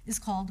side is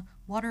called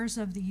Waters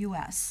of the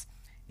US.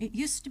 It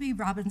used to be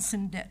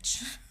Robinson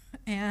Ditch,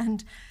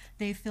 and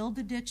they filled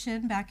the ditch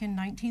in back in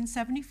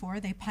 1974.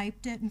 They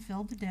piped it and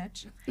filled the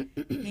ditch.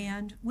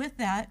 And with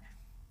that,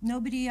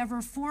 nobody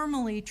ever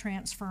formally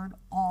transferred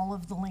all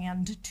of the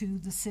land to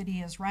the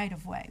city as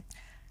right-of-way.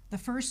 The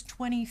first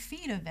 20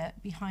 feet of it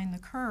behind the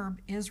curb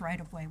is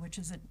right-of-way, which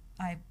is,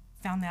 I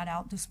found that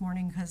out this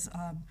morning because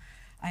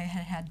I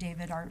had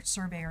David, our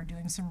surveyor,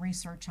 doing some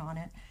research on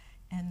it.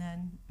 And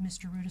then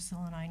Mr.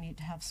 Rudisil and I need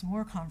to have some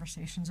more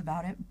conversations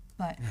about it.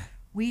 But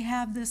we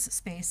have this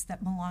space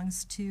that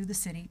belongs to the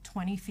city,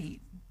 20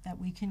 feet that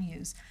we can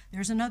use.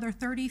 There's another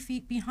 30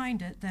 feet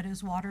behind it that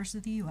is Waters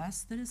of the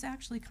US that is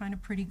actually kind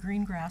of pretty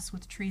green grass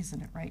with trees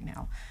in it right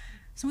now.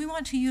 So we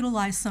want to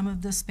utilize some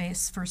of this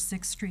space for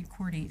 6th Street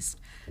Court East.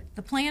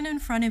 The plan in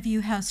front of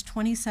you has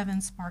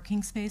 27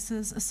 parking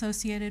spaces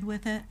associated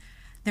with it.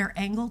 They're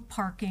angled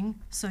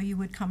parking, so you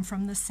would come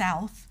from the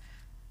south,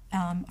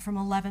 from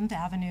 11th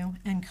Avenue,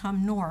 and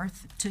come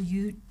north to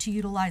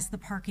utilize the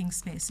parking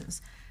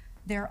spaces.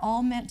 They're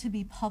all meant to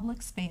be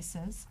public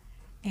spaces,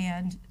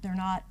 and they're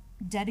not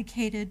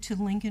dedicated to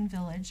Lincoln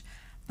Village.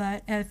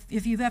 But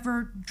if you've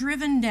ever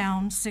driven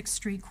down 6th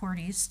Street Court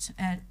East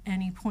at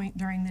any point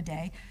during the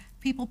day,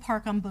 people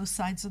park on both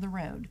sides of the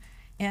road.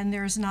 And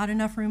there's not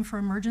enough room for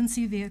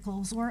emergency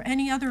vehicles or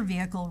any other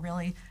vehicle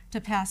really to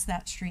pass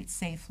that street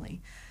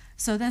safely.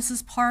 So this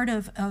is part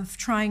of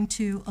trying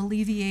to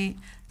alleviate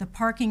the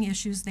parking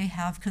issues they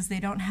have because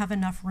they don't have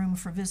enough room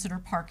for visitor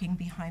parking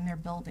behind their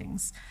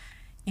buildings.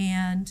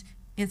 And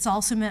it's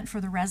also meant for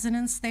the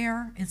residents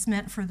there. It's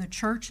meant for the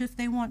church if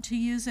they want to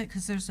use it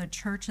because there's a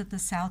church at the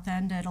south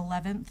end at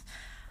 11th.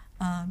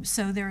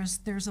 So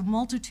there's a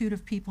multitude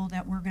of people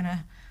that we're going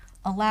to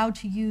allow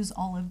to use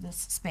all of this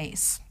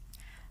space.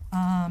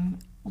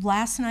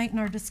 Last night in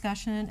our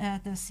discussion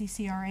at the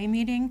CCRA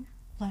meeting,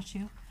 bless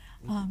you,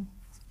 one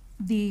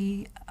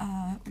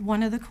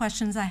of the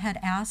questions I had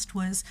asked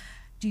was,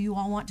 do you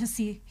all want to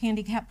see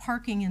handicap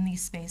parking in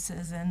these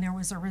spaces? And there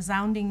was a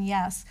resounding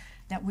yes,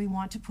 that we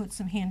want to put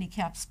some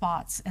handicap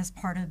spots as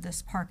part of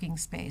this parking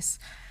space.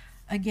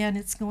 Again,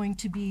 it's going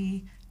to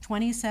be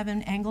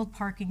 27 angled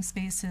parking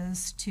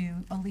spaces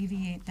to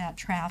alleviate that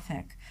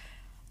traffic.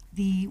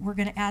 We're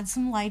going to add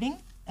some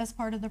lighting as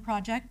part of the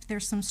project.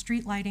 There's some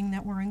street lighting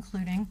that we're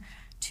including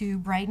to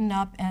brighten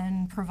up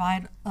and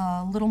provide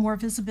a little more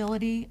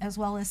visibility as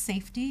well as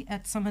safety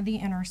at some of the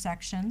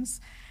intersections.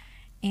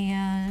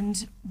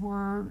 And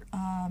we're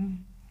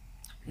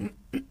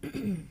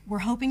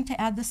hoping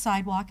to add the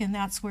sidewalk, and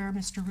that's where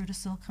Mr.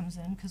 Rudisil comes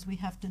in, because we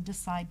have to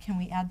decide, can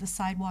we add the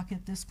sidewalk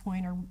at this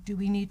point, or do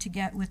we need to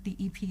get with the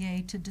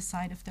EPA to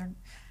decide if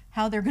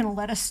how they're going to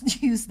let us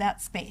use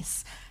that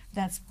space?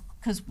 That's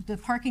because the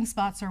parking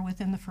spots are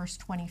within the first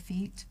 20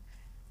 feet.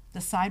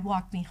 The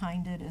sidewalk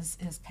behind it is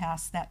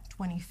past that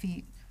 20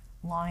 feet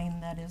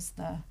line that is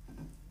the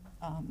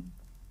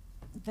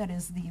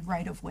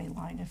right-of-way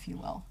line, if you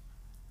will.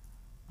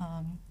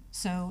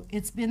 So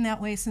it's been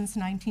that way since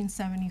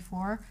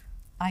 1974.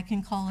 I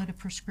can call it a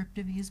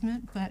prescriptive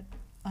easement, but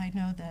I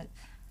know that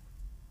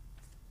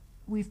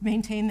we've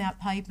maintained that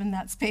pipe and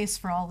that space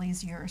for all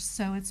these years.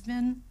 So it's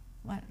been,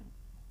 what,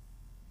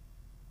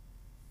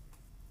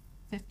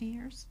 50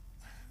 years?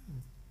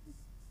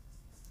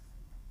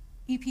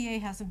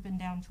 EPA hasn't been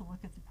down to look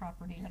at the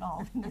property at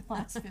all in the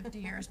last 50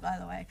 years, by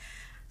the way.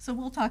 So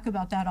we'll talk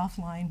about that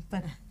offline,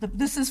 but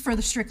this is for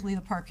strictly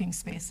the parking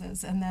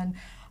spaces. And then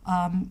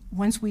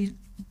once we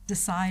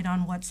decide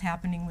on what's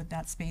happening with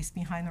that space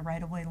behind the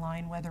right-of-way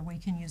line, whether we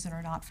can use it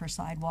or not for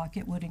sidewalk,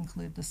 it would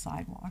include the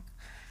sidewalk.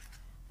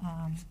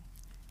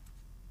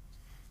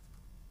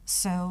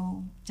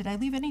 So did I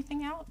leave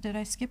anything out? Did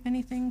I skip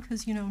anything?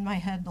 Because, you know, in my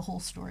head, the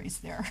whole story's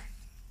there.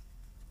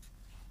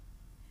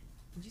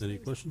 Any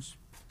questions?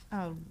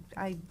 Oh,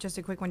 just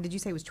a quick one. Did you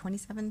say it was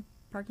 27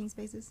 parking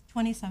spaces?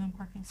 27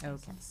 parking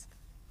spaces.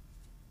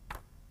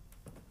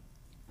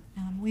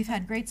 We've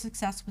had great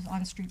success with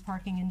on-street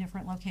parking in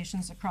different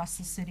locations across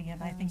the city,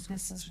 and I think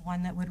this is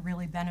one that would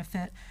really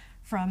benefit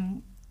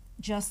from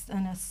just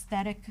an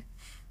aesthetic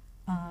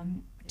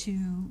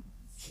to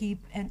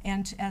keep,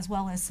 and as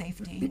well as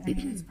safety. I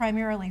mean, it's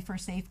primarily for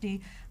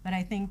safety, but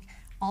I think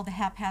all the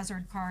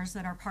haphazard cars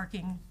that are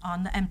parking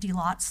on the empty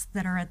lots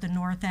that are at the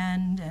north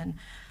end and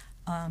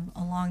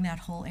along that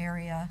whole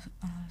area.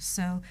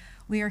 So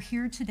we are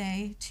here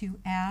today to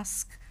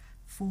ask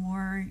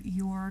for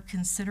your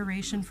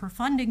consideration for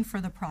funding for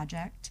the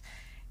project.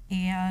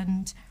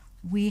 And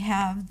we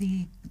have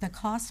the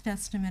cost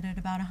estimate at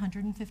about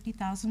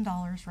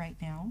 $150,000 right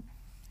now.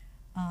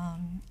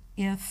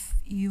 If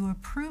you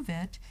approve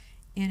it,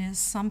 it is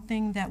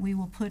something that we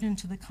will put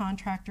into the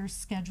contractor's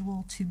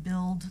schedule to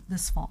build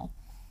this fall.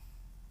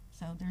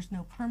 So there's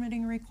no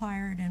permitting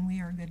required, and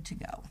we are good to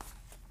go.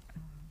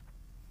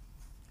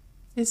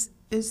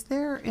 Is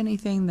there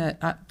anything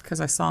that,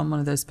 because I saw in one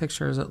of those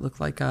pictures it looked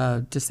like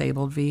a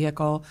disabled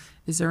vehicle,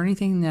 is there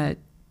anything that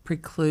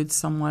precludes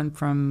someone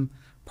from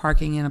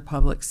parking in a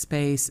public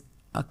space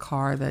a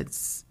car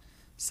that's,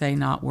 say,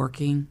 not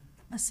working?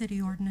 A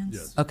city ordinance.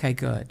 Yes. Okay,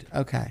 good,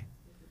 okay.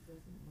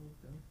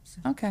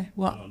 Okay,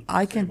 well,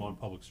 I Same can, on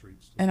public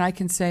streets. and I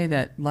can say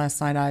that last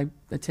night I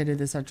attended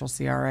the Central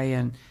CRA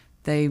and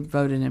they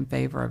voted in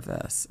favor of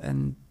this,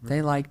 and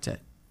they liked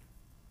it.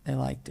 They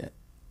liked it.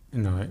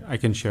 No, I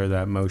can share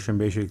that motion.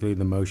 Basically,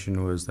 the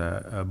motion was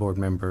that Board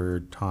Member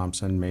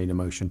Thompson made a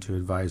motion to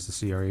advise the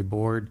CRA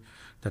Board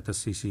that the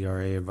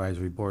CCRA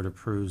Advisory Board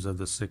approves of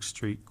the 6th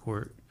Street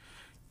Court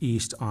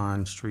East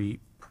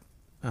on-street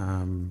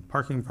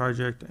parking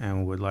project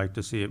and would like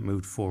to see it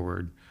moved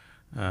forward.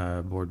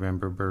 Board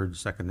Member Byrd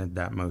seconded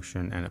that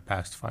motion, and it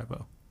passed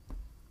 5-0.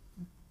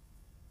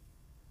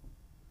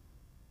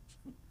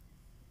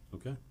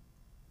 Okay.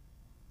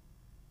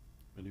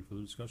 Any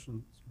further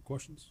discussion or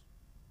questions?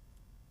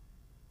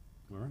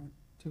 All right.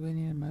 Do we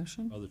need a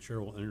motion? The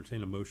chair will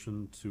entertain a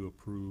motion to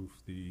approve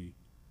the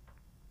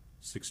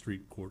 6th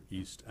Street Court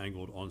East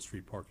angled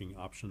on-street parking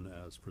option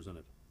as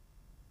presented.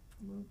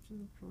 Move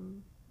to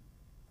approve.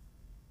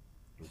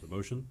 There's a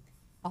motion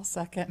I'll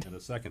second. and a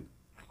second.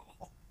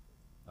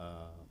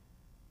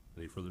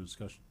 Any further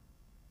discussion?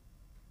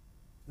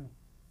 No.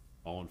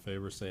 All in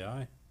favor, say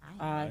aye.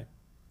 Aye.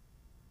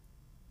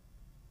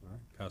 All right,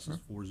 passes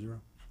 4-0.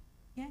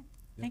 Yeah,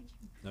 thank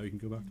you. Now you can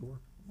go back to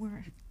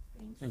work.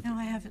 No,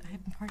 I haven't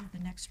part of the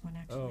next one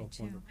actually Oh,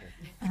 too. wonderful.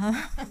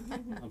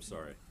 I'm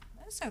sorry.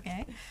 That's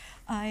okay.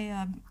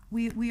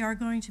 We are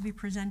going to be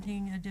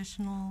presenting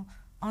additional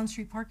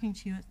on-street parking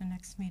to you at the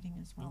next meeting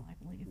as well, I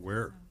believe.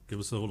 Where? Give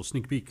us a little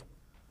sneak peek.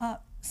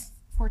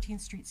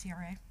 14th Street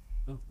CRA.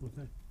 Oh,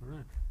 okay, all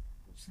right.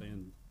 We'll stay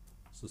in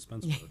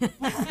suspense mode.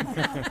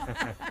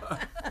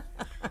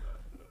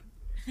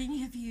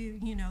 thinking if you,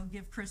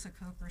 give Chris a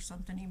Coke or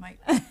something, he might.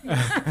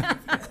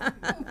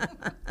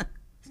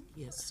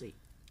 Yes, see.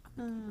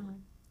 All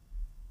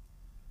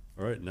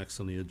right, next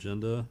on the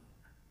agenda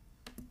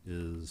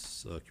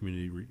is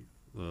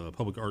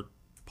public art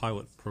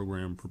pilot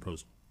program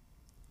proposal.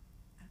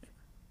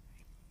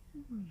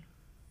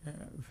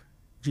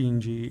 Jean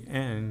G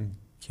and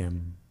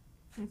Kim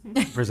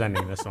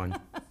presenting this one.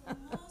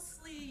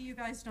 Mostly, you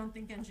guys don't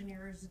think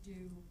engineers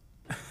do.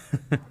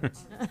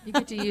 You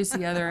get to use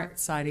the other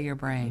side of your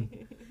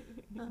brain.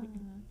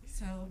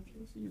 So,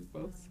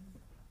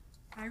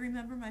 I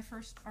remember my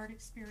first art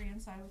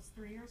experience. I was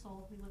 3 years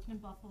old. We lived in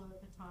Buffalo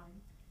at the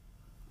time.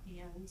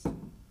 And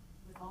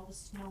with all the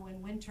snow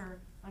in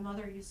winter, my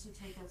mother used to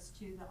take us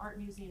to the art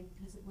museum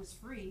because it was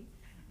free.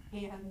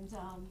 And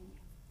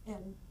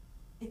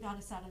it got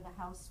us out of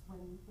the house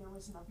when there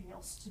was nothing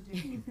else to do,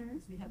 because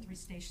we had 3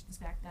 stations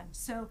back then.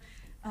 So,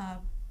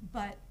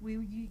 but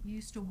we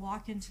used to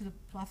walk into the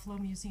Buffalo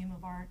Museum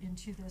of Art,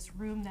 into this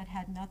room that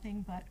had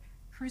nothing but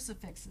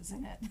crucifixes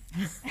in it.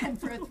 And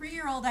for a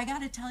 3-year-old, I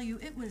gotta tell you,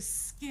 it was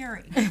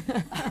scary.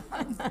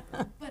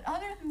 But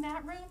other than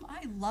that room,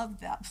 I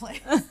loved that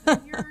place.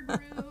 The weird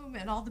room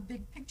and all the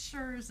big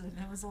pictures, and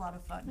it was a lot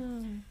of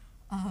fun.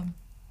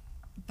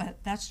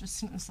 But that's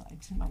just an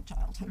aside to my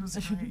childhood. It was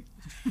great.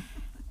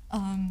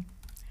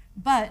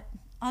 But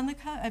on the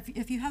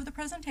if you have the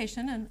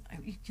presentation, and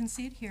you can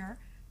see it here,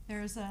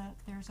 there's a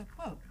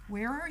quote.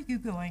 "Where are you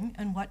going,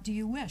 and what do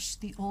you wish?"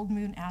 the old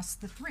moon asked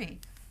the 3,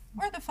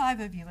 or the 5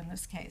 of you in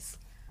this case.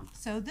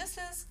 So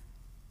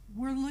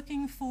we're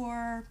looking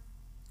for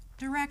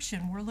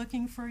direction. We're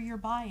looking for your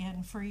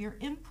buy-in, for your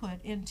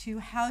input into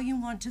how you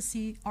want to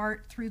see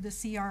art through the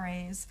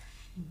CRAs,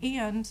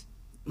 and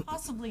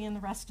possibly in the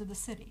rest of the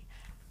city.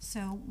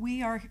 So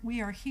we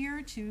are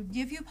here to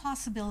give you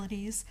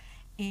possibilities,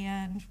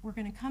 and we're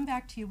going to come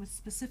back to you with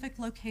specific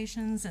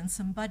locations and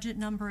some budget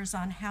numbers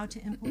on how to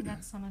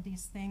implement some of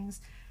these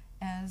things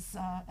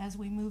as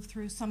we move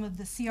through some of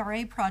the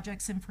CRA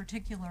projects in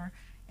particular,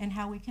 and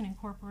how we can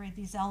incorporate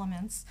these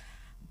elements.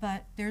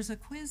 But there's a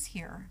quiz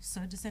here.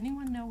 So does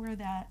anyone know where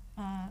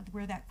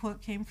that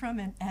quote came from?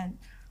 And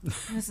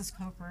Mrs.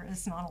 Coker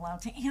is not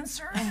allowed to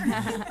answer.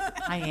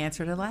 I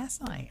answered it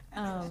last night.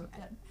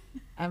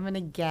 I'm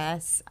gonna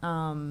guess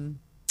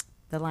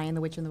The Lion,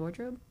 the Witch, and the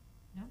Wardrobe.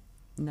 No.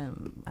 No.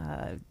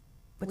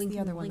 What's Wink the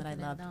and other one that I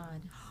blink and love?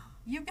 nod.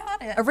 You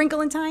got it. A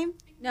Wrinkle in Time.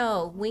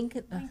 No, wink.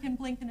 Blink and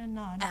blink and a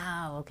nod.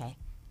 Oh, okay.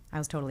 I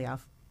was totally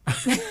off.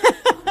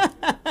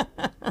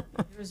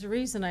 There's a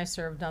reason I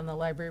served on the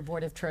Library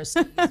Board of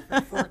Trustees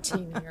for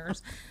 14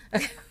 years.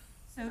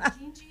 So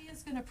Jean G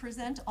is going to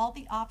present all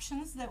the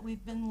options that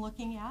we've been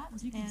looking at.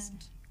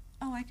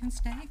 Oh, I can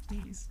stay,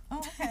 please. Oh,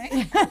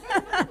 okay.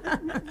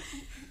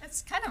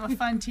 It's kind of a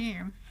fun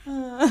team.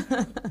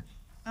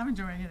 I'm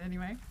enjoying it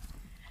anyway.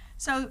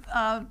 So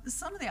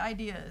some of the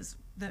ideas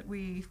that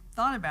we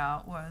thought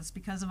about was,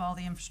 because of all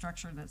the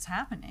infrastructure that's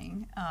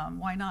happening,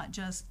 why not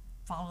just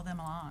follow them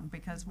along?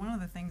 Because one of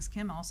the things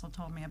Kim also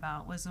told me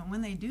about was that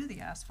when they do the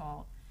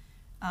asphalt,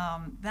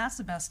 that's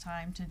the best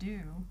time to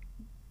do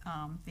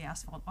the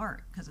asphalt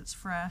art, because it's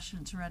fresh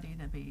and it's ready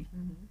to be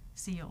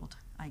sealed,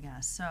 I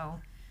guess.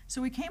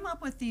 So we came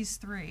up with these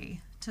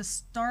 3 to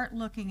start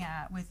looking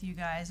at with you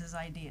guys as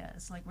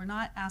ideas. Like, we're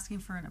not asking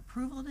for an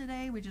approval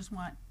today. We just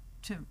want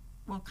to,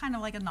 well, kind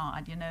of like a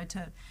nod,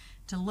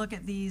 to look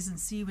at these and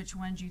see which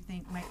ones you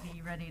think might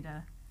be ready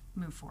to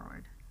move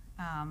forward.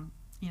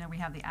 We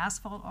have the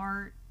asphalt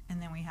art,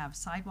 and then we have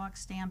sidewalk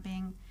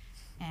stamping,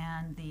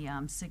 and the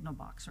signal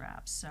box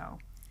wraps. So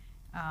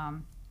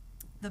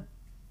the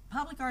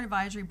Public Art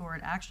Advisory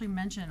Board actually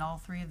mentioned all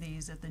 3 of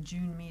these at the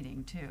June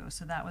meeting too.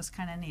 So that was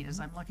kind of neat.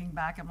 As I'm looking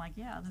back, I'm like,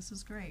 yeah, this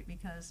is great,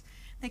 because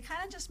they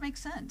kind of just make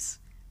sense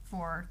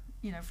for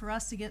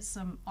us to get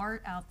some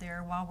art out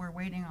there while we're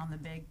waiting on the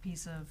big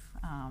piece of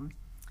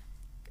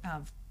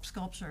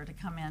sculpture to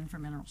come in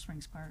from Mineral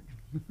Springs Park.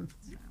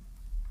 So.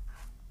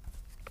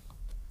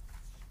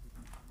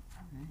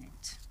 All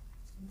right.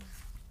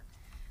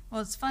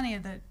 Well, it's funny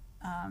that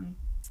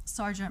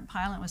Sergeant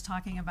Pilot was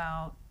talking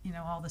about,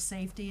 all the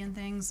safety and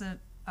things that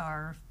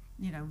are,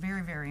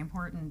 very, very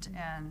important.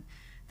 And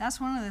that's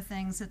one of the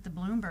things that the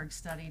Bloomberg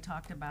study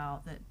talked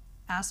about, that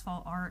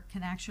asphalt art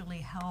can actually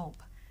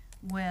help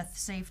with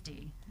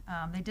safety.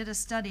 They did a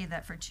study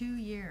that for 2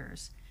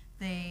 years,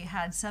 they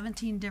had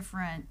 17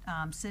 different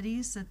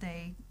cities that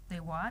they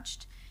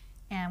watched.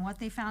 And what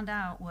they found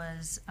out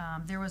was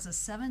there was a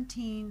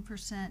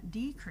 17%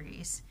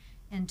 decrease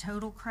in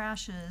total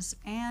crashes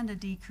and a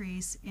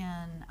decrease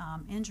in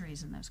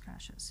injuries in those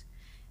crashes,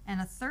 and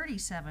a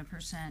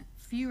 37%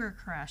 fewer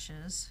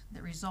crashes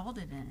that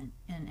resulted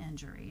in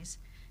injuries,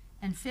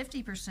 and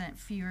 50%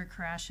 fewer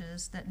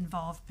crashes that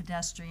involved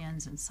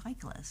pedestrians and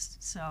cyclists.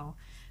 So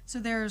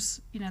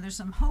there's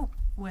some hope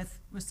with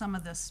some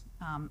of this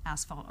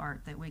asphalt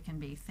art that we can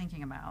be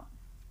thinking about.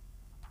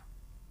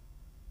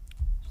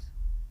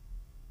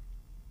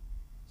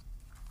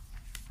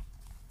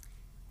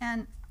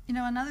 And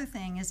another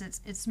thing is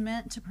it's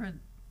meant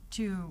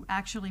to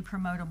actually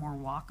promote a more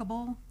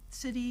walkable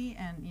city.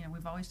 And, you know,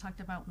 we've always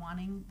talked about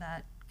wanting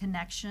that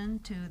connection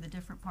to the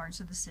different parts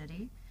of the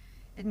city.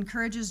 It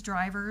encourages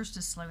drivers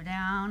to slow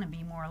down and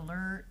be more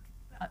alert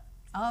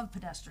of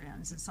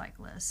pedestrians and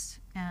cyclists.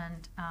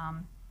 And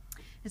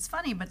it's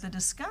funny, but the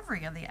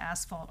discovery of the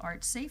asphalt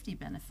art safety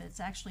benefits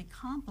actually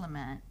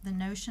complement the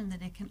notion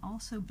that it can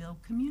also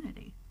build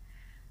community.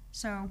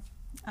 So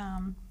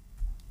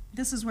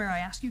this is where I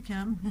ask you,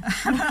 Kim,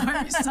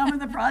 about some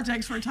of the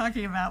projects we're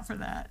talking about for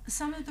that.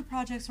 Some of the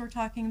projects we're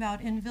talking about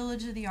in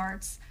Village of the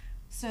Arts.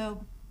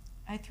 So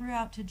I threw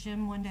out to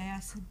Jim one day, I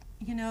said,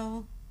 you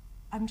know,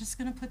 I'm just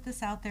going to put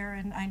this out there,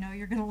 and I know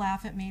you're going to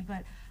laugh at me,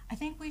 but I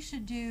think we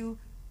should do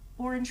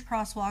orange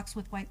crosswalks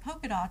with white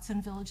polka dots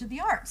in Village of the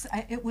Arts.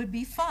 It would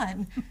be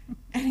fun.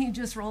 And he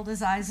just rolled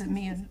his eyes at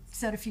me and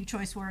said a few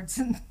choice words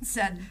and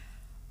said,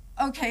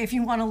 okay, if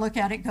you want to look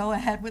at it, go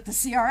ahead with the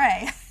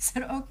CRA. I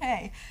said,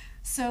 okay.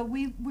 So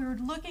we're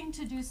looking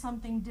to do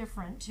something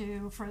different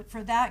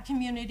for that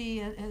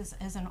community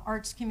as an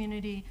arts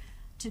community,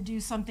 to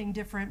do something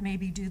different,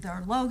 maybe do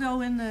their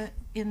logo in the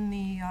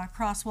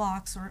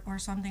crosswalks or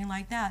something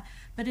like that.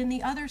 But in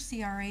the other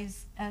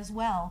CRAs as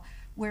well,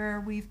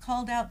 where we've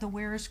called out the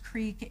Wares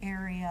Creek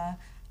area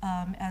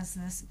as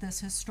this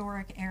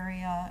historic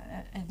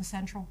area in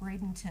central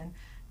Bradenton,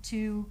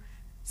 to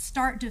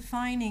start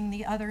defining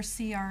the other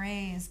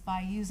CRAs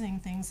by using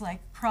things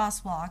like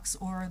crosswalks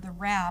or the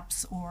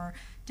wraps or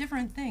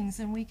different things,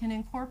 and we can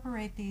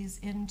incorporate these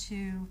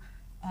into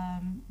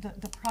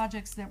the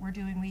projects that we're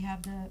doing. We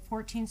have the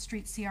 14th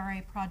Street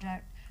CRA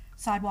project,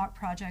 sidewalk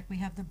project. We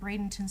have the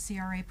Bradenton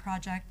CRA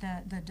project.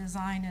 The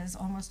design is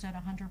almost at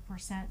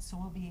 100%, so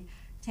we'll be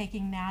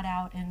taking that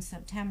out in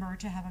September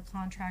to have a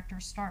contractor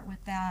start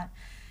with that,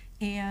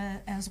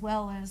 and as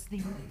well as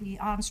the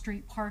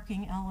on-street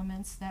parking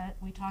elements that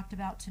we talked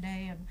about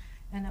today,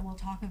 and that we'll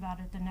talk about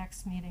at the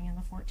next meeting in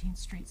the 14th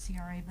Street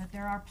CRA. But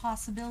there are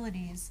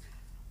possibilities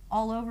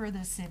all over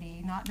the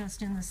city, not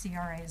just in the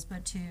CRAs,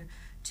 but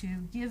to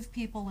give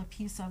people a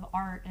piece of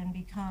art and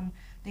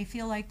they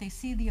feel like they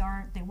see the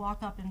art, they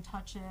walk up and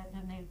touch it,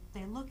 and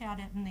they look at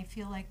it and they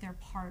feel like they're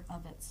part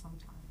of it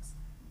sometimes.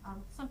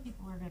 Some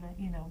people are gonna,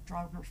 you know,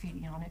 draw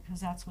graffiti on it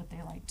because that's what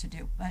they like to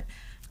do, but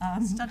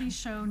Studies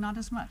show not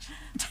as much.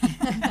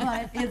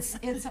 but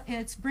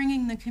it's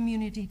bringing the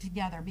community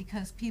together,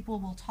 because people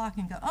will talk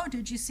and go, oh,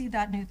 did you see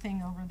that new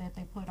thing over that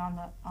they put on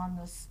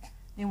this,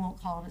 they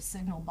won't call it a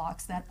signal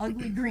box, that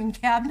ugly green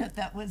cabinet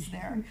that was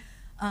there.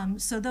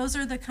 So those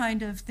are the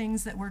kind of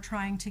things that we're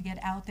trying to get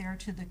out there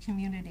to the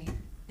community.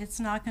 It's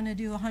not going to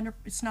do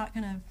it's not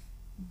going to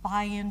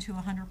buy into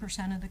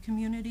 100% of the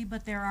community,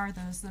 but there are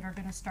those that are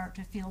going to start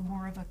to feel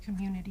more of a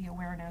community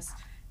awareness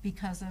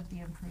because of the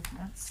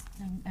improvements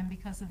and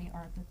because of the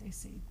art that they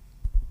see,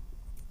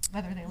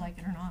 whether they like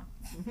it or not.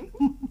 I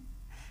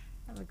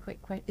have a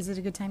quick question. Is it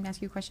a good time to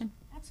ask you a question?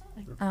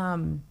 Absolutely.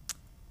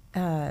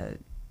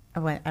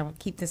 I will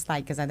keep this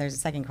slide because there's a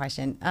second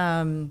question.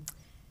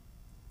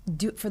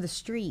 For the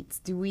streets,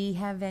 do we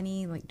have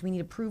any, do we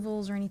need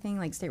approvals or anything?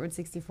 Like State Road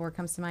 64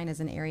 comes to mind as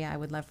an area I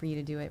would love for you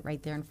to do it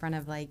right there in front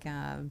of,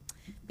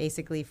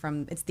 basically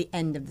it's the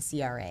end of the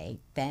CRA,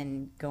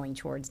 then going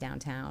towards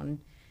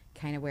downtown,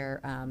 kind of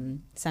where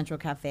Central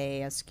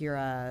Cafe,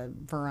 Oscura,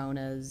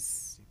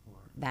 Verona's,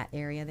 that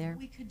area there.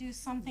 We could do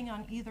something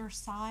on either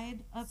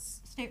side of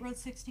State Road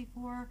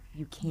 64.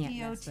 You can't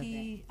mess with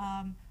it.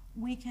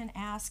 We can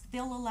ask,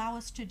 they'll allow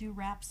us to do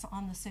wraps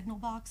on the signal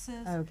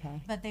boxes.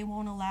 Okay. But they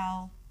won't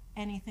allow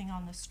anything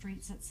on the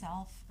streets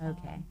itself.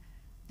 Okay.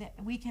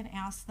 We can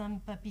ask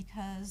them, but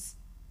because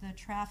the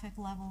traffic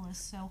level is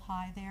so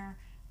high there,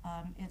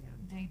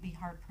 they'd be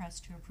hard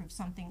pressed to approve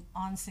something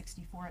on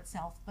 64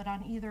 itself. But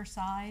on either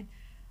side,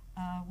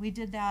 we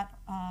did that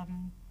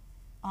on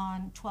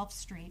 12th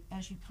Street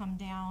as you come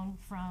down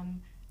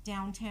from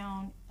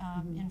downtown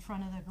in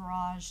front of the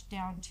garage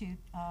down to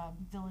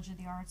Village of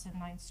the Arts and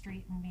 9th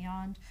Street and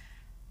beyond.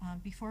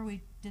 Before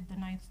we did the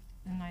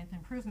ninth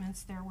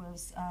improvements, there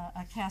was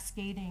a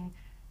cascading,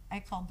 I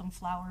called them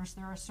flowers,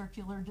 they're a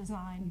circular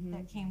design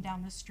that came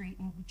down the street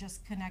and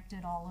just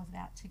connected all of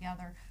that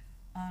together.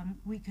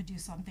 We could do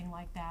something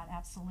like that,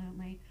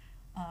 absolutely.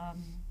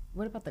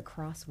 What about the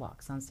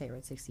crosswalks on State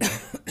Road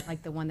 64?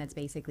 Like the one that's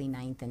basically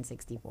 9th and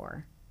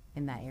 64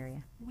 in that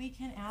area? We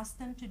can ask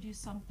them to do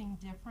something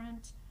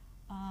different.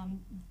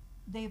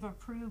 They've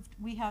approved,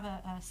 we have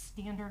a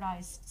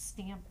standardized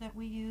stamp that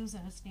we use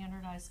and a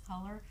standardized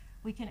color.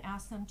 We can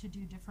ask them to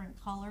do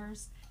different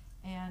colors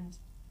and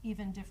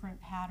even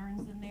different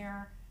patterns in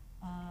there.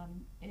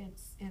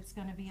 It's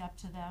going to be up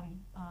to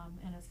them,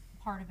 and as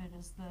part of it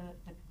is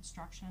the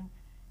construction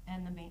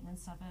and the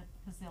maintenance of it,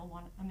 because they'll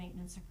want a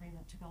maintenance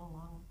agreement to go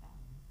along with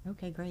that.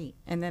 Okay, great.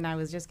 And then I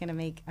was just going to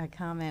make a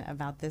comment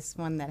about this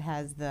one that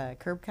has the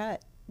curb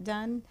cut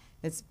done.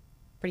 It's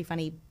pretty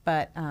funny,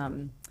 but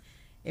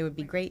it would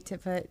be great to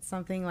put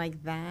something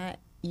like that.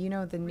 You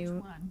know, the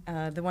new,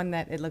 the one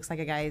that it looks like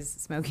a guy's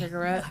smoking.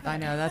 Cigarette? I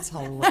know, that's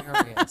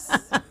hilarious.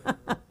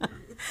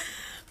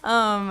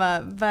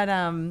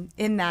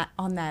 In that,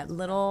 on that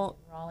little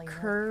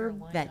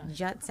curve that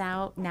juts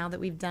out, now that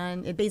we've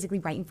done, it basically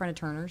right in front of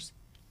Turner's.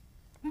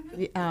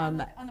 On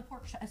the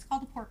pork shop, it's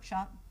called a pork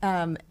shop.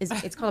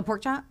 It's called a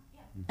pork chop?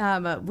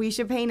 We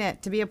should paint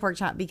it to be a pork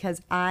chop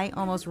because I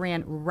almost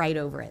ran right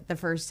over it the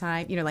first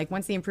time, like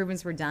once the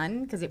improvements were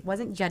done, because it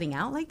wasn't jutting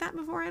out like that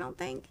before, I don't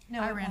think. No,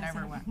 I it ran wasn't.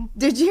 over one.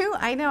 Did you?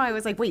 I know, I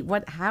was like, wait,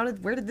 what,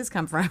 where did this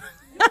come from?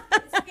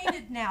 It's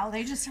painted now,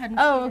 they just hadn't.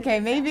 Oh, painted okay,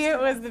 it maybe fast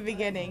it was enough. the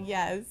beginning,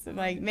 yes.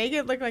 Like, make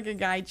it look like a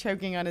guy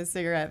choking on a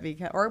cigarette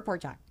or a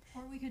pork chop.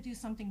 Or we could do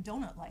something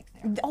donut-like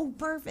there. Oh,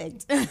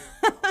 perfect. But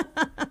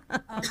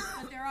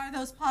there are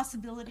those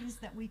possibilities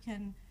that we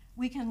can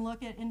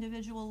look at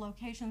individual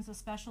locations,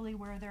 especially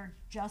where they're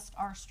just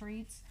our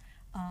streets,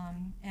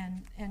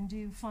 and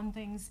do fun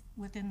things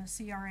within the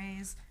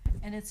CRAs.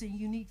 And it's a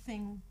unique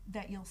thing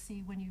that you'll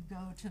see when you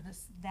go to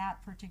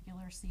that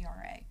particular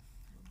CRA.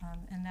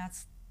 And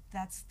that's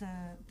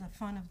the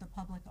fun of the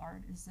public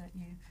art, is that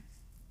you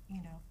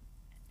know,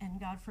 and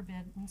God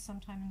forbid, and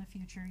sometime in the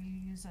future, you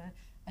use a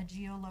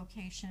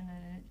geolocation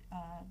and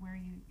where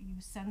you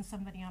send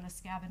somebody on a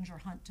scavenger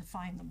hunt to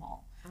find them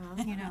all.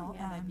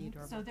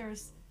 So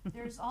there's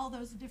all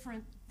those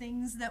different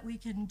things that we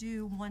can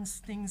do once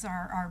things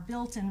are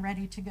built and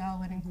ready to go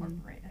and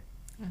incorporate it.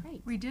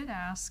 Great. We did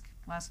ask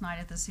last night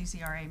at the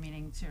CCRA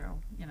meeting to,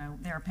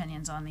 their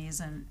opinions on these,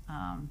 and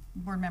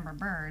Board Member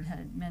Byrd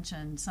had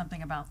mentioned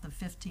something about the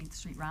 15th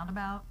Street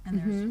roundabout, and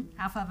there's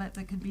half of it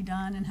that could be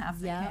done and half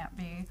that Yep. can't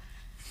be.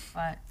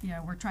 But,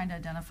 we're trying to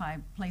identify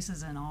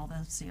places in all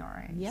the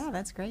CRAs. Yeah,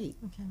 that's great.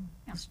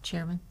 Mr.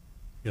 Chairman,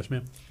 Yes,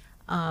 ma'am?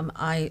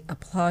 I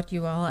applaud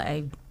you all.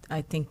 I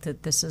think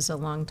that this is a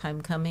long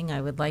time coming.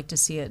 I would like to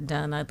see it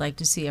done. I'd like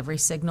to see every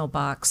signal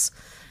box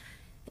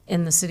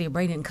in the city of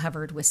Bradenton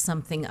covered with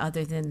something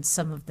other than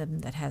some of them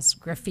that has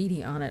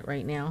graffiti on it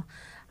right now.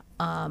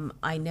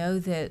 I know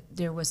that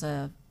there was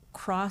a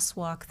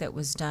crosswalk that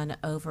was done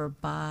over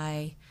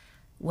by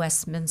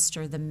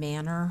Westminster, the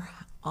Manor,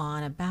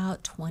 on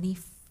about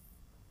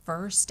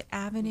 21st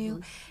Avenue,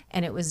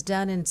 and it was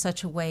done in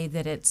such a way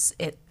that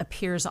it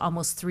appears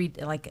almost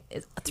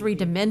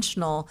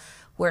three-dimensional,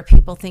 where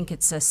people think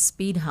it's a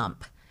speed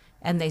hump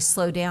and they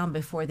slow down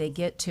before they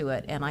get to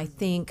it. And I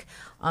think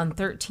on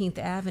 13th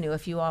Avenue,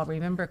 if you all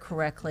remember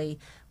correctly,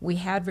 we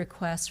had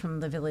requests from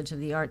the Village of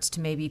the Arts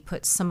to maybe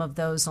put some of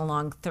those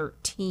along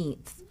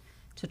 13th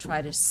to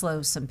try to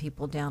slow some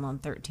people down on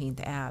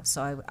 13th Ave.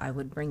 So I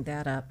would bring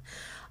that up.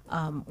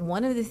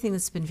 One of the things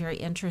that's been very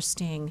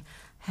interesting,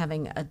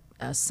 having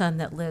a son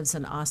that lives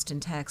in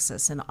Austin,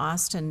 Texas, and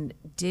Austin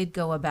did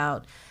go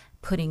about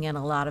putting in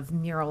a lot of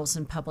murals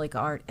and public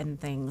art and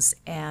things,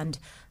 and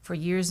for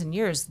years and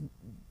years,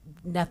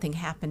 nothing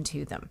happened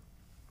to them.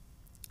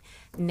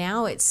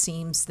 Now it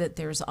seems that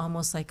there's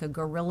almost like a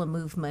guerrilla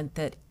movement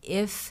that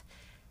if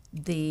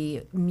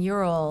the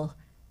mural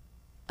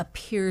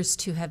appears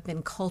to have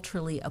been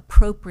culturally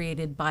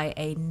appropriated by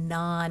a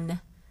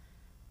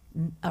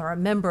or a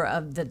member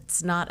of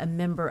that's not a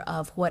member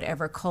of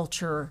whatever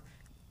culture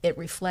it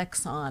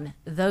reflects on,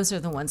 those are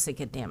the ones that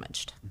get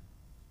damaged.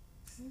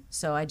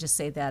 So I just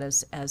say that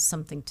as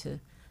something to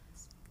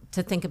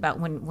think about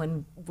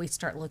when we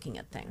start looking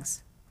at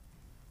things.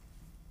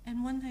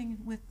 And one thing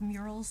with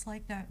murals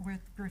like that,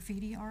 with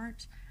graffiti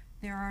art,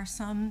 there are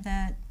some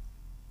that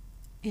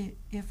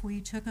if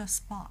we took a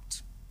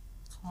spot,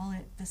 call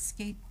it the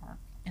skate park,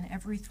 and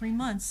every 3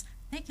 months,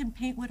 they can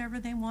paint whatever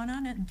they want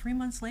on it, and 3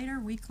 months later,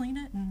 we clean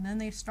it, and then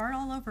they start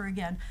all over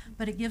again.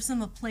 But it gives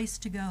them a place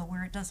to go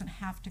where it doesn't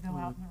have to go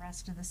out in the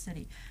rest of the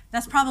city.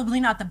 That's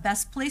probably not the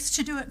best place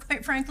to do it,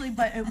 quite frankly,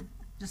 but it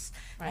just,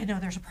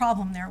 there's a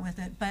problem there with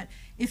it. But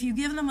if you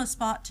give them a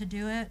spot to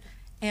do it,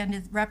 and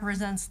it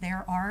represents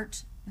their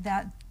art,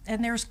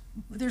 and there's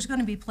going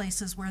to be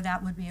places where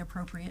that would be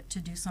appropriate to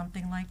do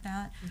something like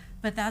that.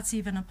 But that's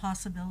even a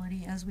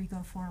possibility as we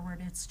go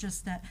forward. It's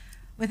just that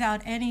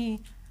without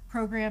any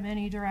program,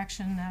 any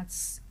direction,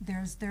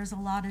 there's a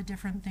lot of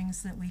different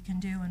things that we can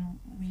do, and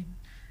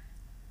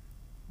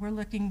we're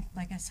looking,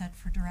 like I said,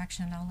 for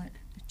direction. I'll let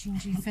Jean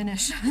G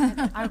finish.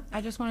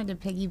 I just wanted to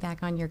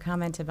piggyback on your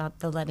comment about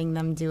the letting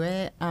them do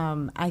it.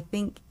 I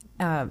think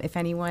if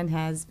anyone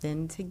has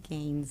been to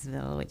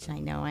Gainesville, which I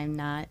know I'm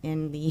not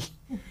in the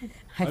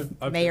I've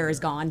mayor been is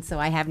there. gone, so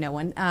I have no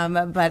one.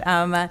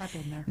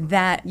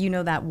 That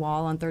that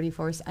wall on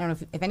 34th. I don't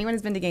know if anyone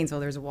has been to Gainesville.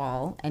 There's a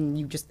wall,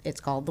 and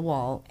it's called the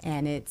Wall,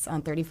 and it's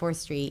on 34th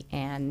Street,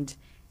 and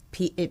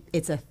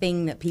it's a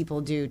thing that people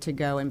do to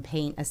go and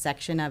paint a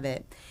section of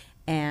it,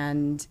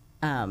 and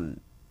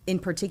in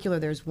particular,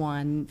 there's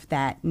one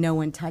that no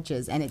one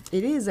touches, and it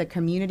is a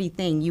community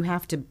thing. You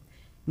have to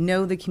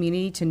know the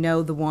community to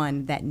know the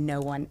one that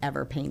no one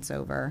ever paints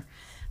over.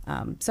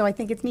 So I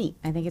think it's neat.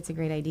 I think it's a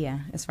great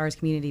idea as far as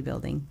community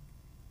building.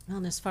 Well,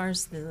 and as far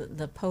as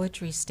the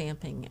poetry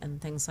stamping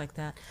and things like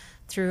that,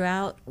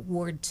 throughout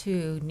Ward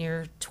 2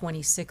 near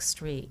 26th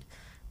Street,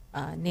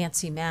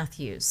 Nancy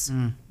Matthews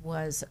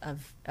was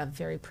a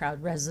very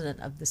proud resident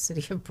of the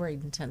city of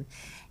Bradenton.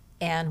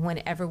 And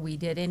whenever we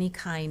did any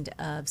kind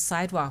of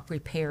sidewalk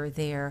repair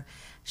there,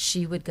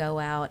 she would go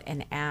out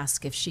and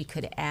ask if she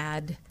could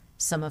add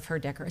some of her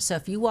decor. So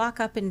if you walk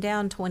up and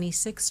down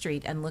 26th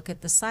Street and look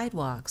at the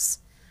sidewalks,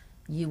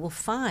 you will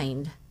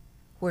find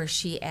where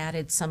she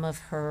added some of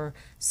her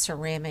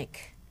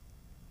ceramic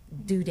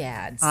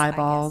doodads. I guess.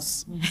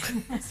 Eyeballs,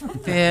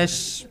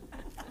 fish.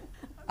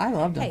 I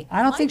loved them. Hey,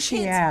 I don't my think she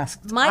kids-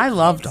 asked. my I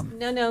loved kids-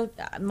 them. No,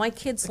 my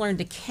kids learned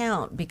to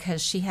count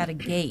because she had a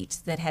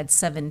gate that had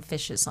 7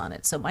 fishes on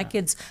it. So my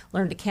kids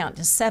learned to count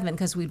to 7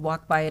 because we'd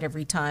walk by it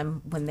every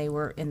time when they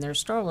were in their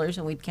strollers,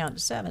 and we'd count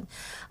to 7.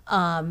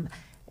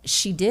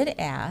 She did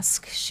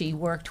ask. She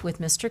worked with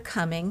Mr.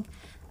 Cumming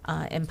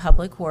in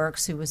Public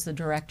Works, who was the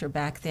director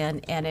back then,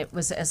 and it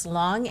was as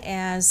long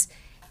as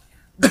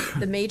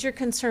the major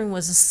concern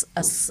was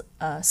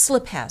a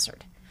slip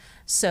hazard.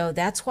 So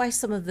that's why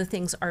some of the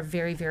things are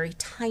very, very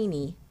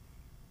tiny.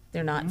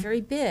 They're not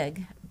very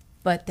big,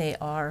 but they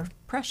are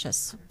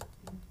precious.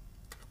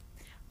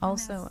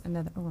 Also,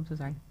 another, oh, I'm so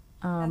sorry.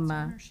 That's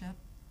ownership,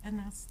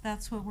 and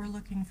that's what we're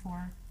looking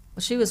for.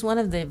 Well, she was one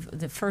of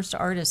the first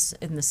artists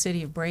in the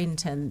city of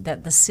Bradenton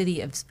that the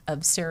city of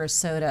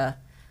Sarasota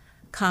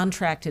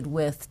contracted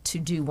with to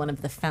do one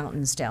of the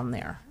fountains down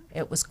there.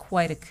 It was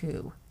quite a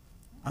coup.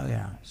 Oh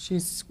yeah,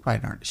 she's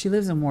quite an artist. She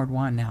lives in Ward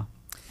 1 now.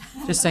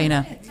 Just so you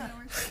know.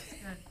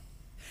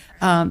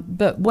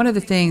 But one of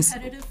the things.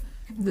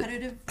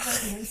 Competitive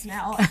audience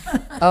now.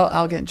 Oh,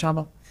 I'll get in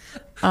trouble.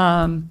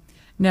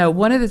 No,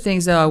 one of the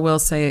things that I will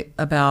say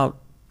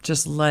about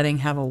just letting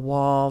have a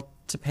wall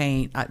to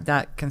paint,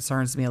 that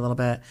concerns me a little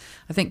bit.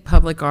 I think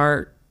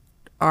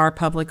our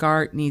public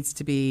art needs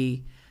to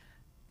be,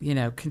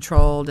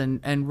 controlled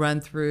and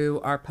run through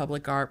our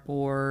public art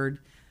board.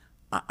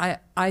 I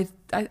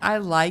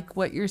like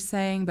what you're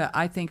saying, but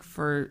I think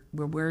for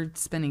when we're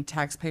spending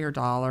taxpayer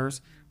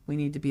dollars, we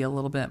need to be a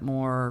little bit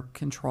more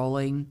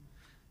controlling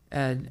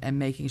and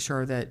making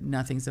sure that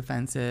nothing's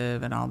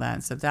offensive and all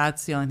that. So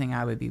that's the only thing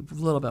I would be a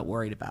little bit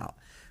worried about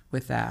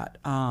with that.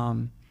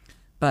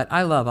 But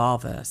I love all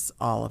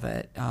of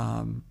it.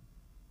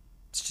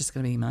 It's just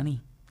going to be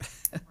money.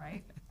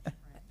 Right.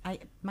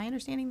 My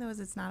understanding though is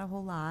it's not a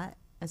whole lot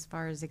as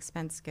far as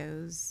expense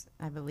goes.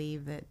 I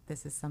believe that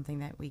this is something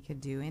that we could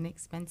do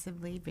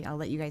inexpensively, but I'll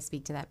let you guys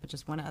speak to that. But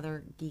just one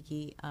other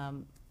geeky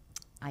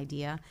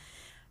idea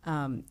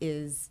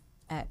is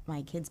at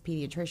my kid's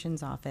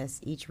pediatrician's office,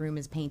 each room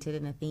is painted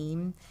in a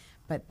theme,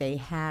 but the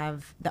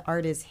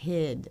artist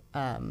hid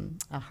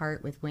a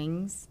heart with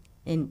wings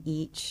in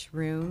each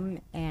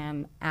room,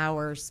 and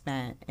hours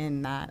spent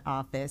in that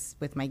office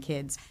with my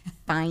kids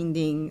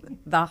finding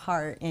the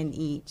heart in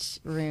each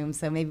room.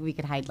 So maybe we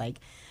could hide like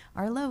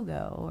our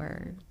logo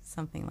or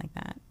something like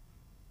that.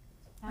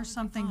 Or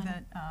something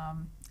that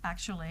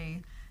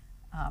actually,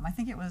 I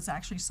think it was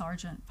actually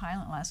Sergeant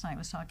Pilot last night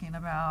was talking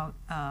about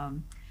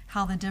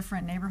how the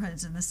different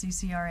neighborhoods in the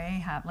CCRA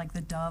have, like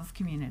the dove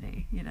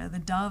community. The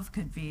dove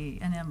could be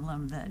an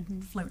emblem that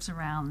floats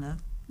around the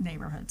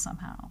neighborhood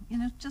somehow.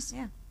 Just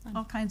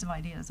all kinds of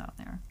ideas out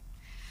there.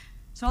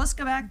 So let's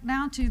go back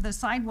now to the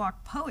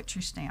sidewalk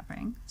poetry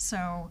stamping.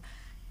 So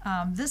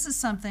this is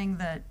something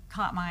that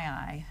caught my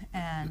eye,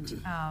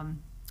 and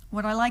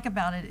what I like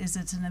about it is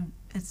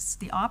it's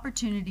the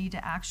opportunity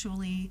to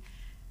actually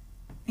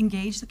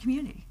engage the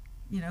community.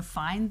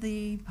 Find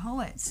the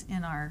poets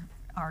in our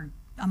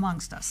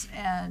amongst us,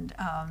 and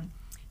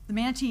the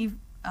Manatee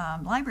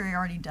Library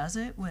already does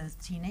it with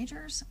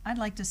teenagers. I'd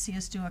like to see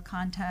us do a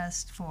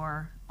contest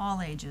for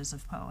all ages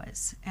of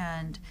poets,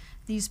 and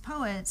these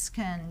poets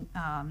can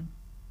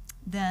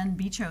then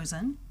be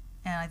chosen,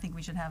 and I think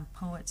we should have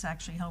poets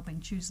actually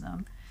helping choose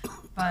them,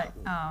 but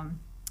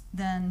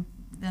then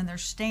they're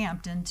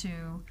stamped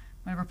into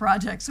whatever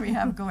projects we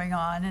have going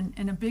on. And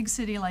in a big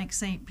city like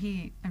St.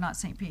 Pete, or not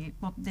St. Pete,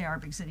 well, they are a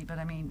big city, but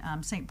I mean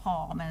St.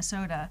 Paul,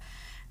 Minnesota,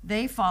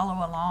 they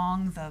follow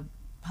along the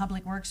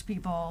public works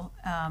people,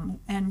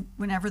 and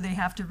whenever they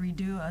have to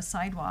redo a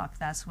sidewalk,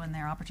 that's when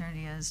their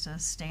opportunity is to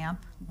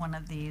stamp one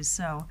of these.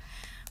 So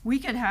we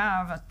could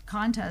have a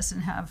contest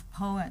and have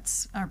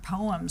poets or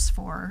poems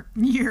for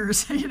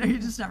years. You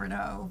just never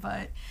know.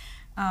 But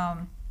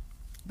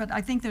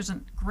I think there's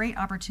a great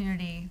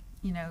opportunity,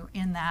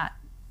 in that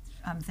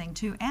thing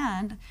too.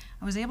 And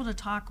I was able to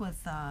talk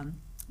with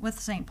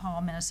St.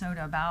 Paul,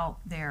 Minnesota about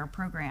their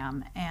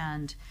program,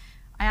 and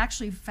I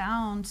actually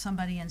found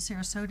somebody in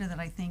Sarasota that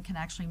I think can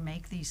actually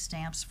make these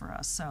stamps for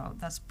us. So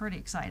that's pretty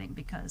exciting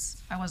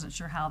because I wasn't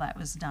sure how that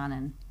was done,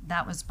 and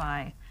that was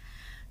by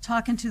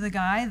talking to the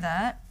guy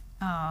that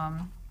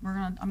I'm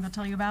gonna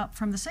tell you about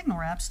from the Signal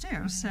Wraps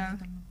too. So,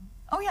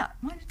 oh yeah,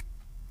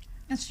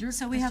 that's your.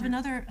 So we have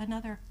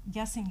another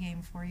guessing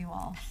game for you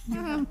all.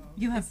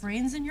 You have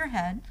brains in your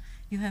head.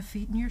 You have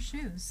feet in your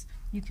shoes.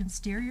 You can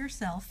steer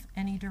yourself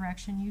any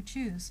direction you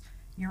choose.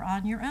 You're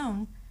on your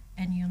own,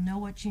 and you know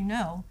what you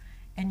know.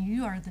 And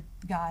you are the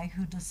guy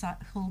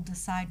who'll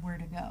decide where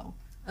to go.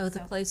 Oh,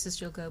 the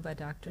places you'll go by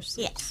Dr.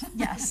 Seuss.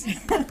 Yes.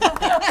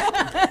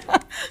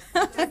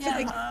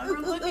 We're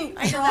looking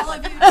for all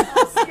of you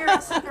to steer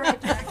us in the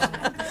right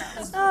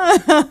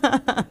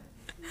direction.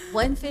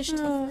 One fish,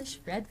 two fish,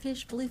 red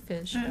fish, blue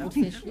fish, gold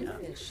fish, new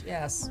fish,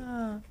 yes.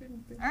 All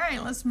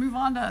right, let's move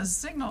on to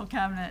signal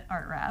cabinet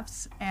art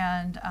wraps.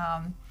 And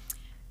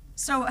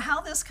so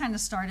how this kind of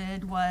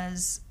started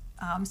was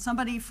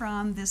somebody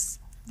from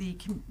what do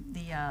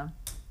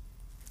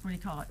you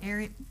call it?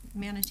 Area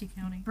Manatee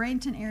County.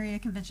 Bradenton Area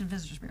Convention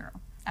Visitors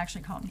Bureau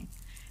actually called me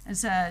and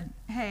said,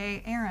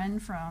 "Hey, Aaron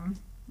from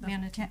the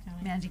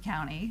Manatee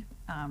County,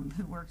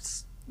 who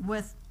works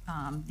with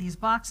these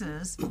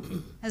boxes,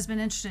 has been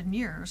interested in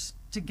years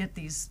to get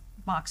these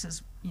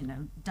boxes,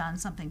 done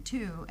something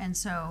too." And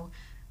so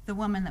the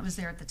woman that was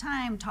there at the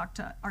time talked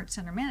to Art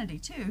Center Manatee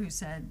too, who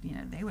said,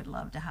 they would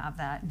love to have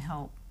that and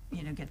help,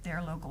 get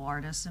their local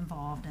artists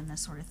involved in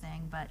this sort of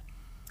thing. But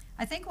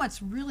I think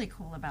what's really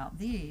cool about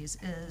these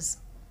is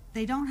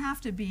they don't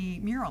have to be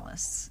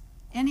muralists.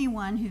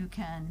 Anyone who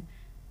can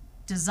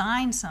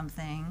design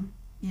something,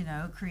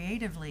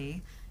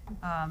 creatively,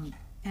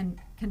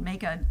 and can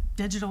make a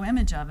digital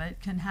image of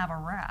it can have a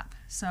wrap.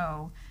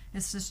 So it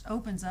just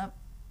opens up,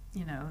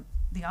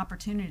 the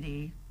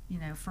opportunity,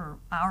 for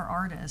our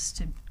artists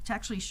to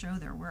actually show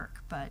their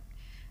work. But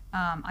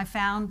I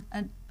found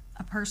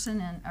a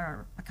person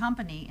or a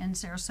company in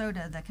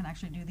Sarasota that can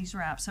actually do these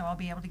wraps, so I'll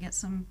be able to get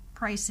some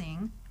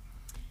pricing.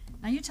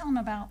 Now you tell them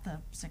about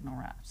the signal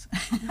wraps,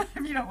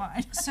 if you don't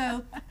mind.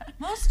 So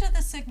most of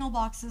the signal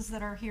boxes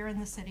that are here in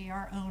the city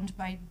are owned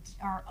by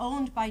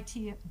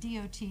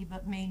DOT,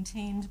 but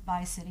maintained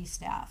by city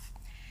staff.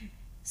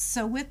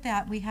 So with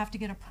that, we have to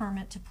get a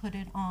permit to put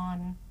it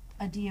on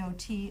a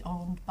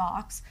DOT-owned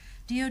box.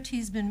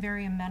 DOT's been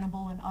very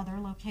amenable in other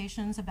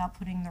locations about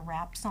putting the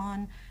wraps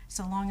on.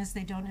 So long as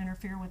they don't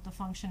interfere with the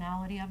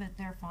functionality of it,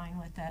 they're fine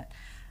with it.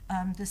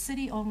 The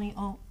city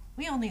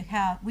we only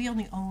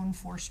own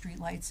 4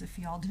 streetlights, if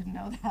y'all didn't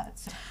know that,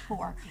 so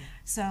 4.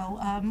 So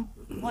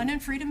one in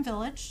Freedom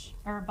Village,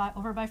 or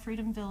over by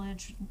Freedom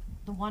Village,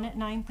 the one at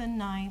 9th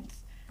and 9th,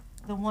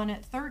 the one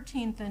at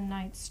 13th and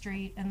 9th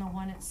Street, and the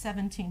one at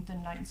 17th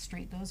and 9th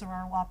Street. Those are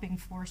our whopping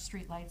 4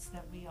 streetlights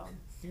that we own.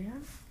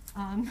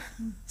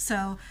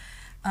 So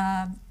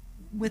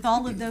with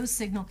all of those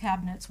signal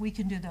cabinets, we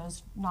can do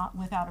those not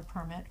without a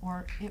permit,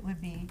 or it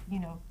would be,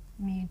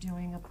 me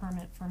doing a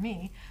permit for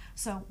me.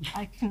 So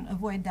I can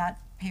avoid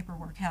that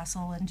paperwork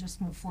hassle and just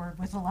move forward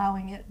with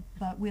allowing it.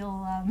 But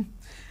we'll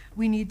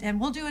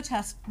do a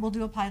test, we'll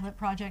do a pilot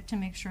project to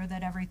make sure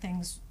that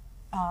everything's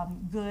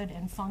good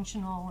and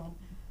functional, and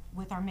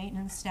with our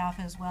maintenance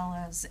staff as well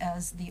as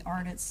the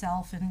art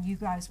itself. And you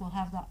guys will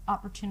have the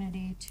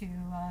opportunity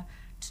to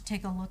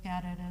take a look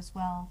at it as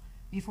well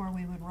before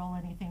we would roll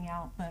anything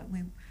out. But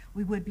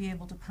we would be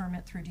able to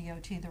permit through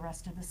DOT the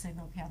rest of the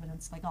signal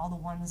cabinets, like all the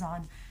ones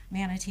on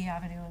Manatee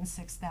Avenue and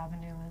 6th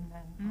Avenue, and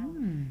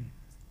then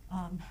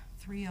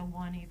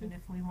 301, even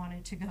if we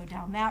wanted to go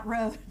down that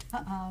road,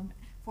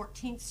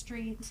 14th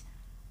Street.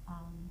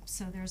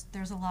 So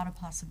there's a lot of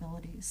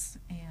possibilities.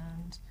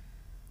 And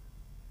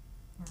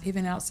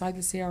Even outside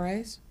the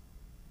CRAs?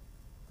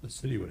 The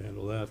city would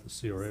handle that, the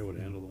CRA would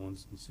handle the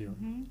ones in the CRA.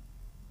 Mm-hmm.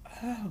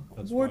 Oh,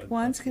 That's Ward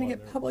why- 1's that's gonna why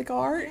get they're- public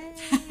art?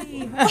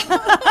 Yay.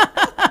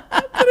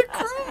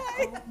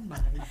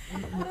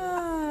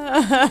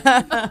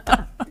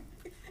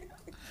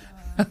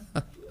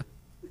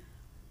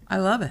 I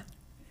love it.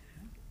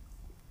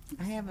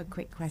 I have a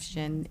quick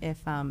question.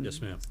 If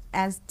Yes, ma'am.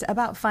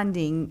 about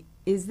funding,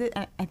 is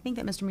that I think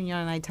that Mr.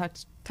 Mignon and I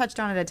touched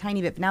on it a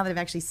tiny bit, but now that I've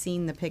actually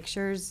seen the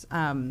pictures,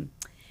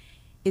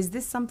 is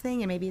this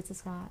something, and maybe it's a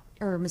Scott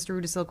or Mr.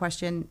 Rudisil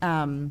question,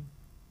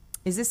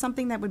 is this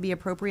something that would be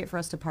appropriate for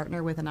us to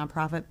partner with a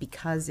nonprofit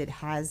because it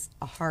has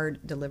a hard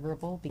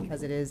deliverable,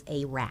 because it is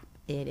a wrap,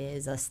 it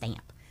is a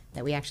stamp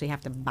that we actually have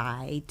to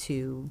buy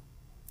to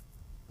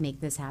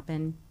make this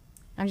happen?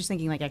 I'm just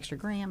thinking like extra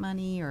grant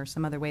money or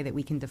some other way that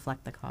we can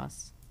deflect the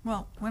costs.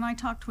 Well, when I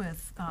talked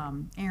with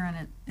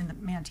Aaron in the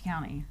Manatee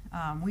County,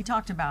 we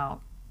talked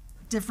about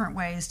different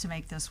ways to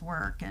make this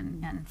work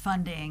and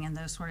funding and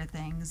those sort of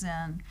things.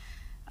 And,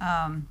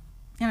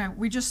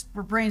 we just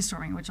were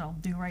brainstorming, which I'll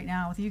do right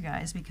now with you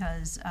guys,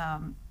 because,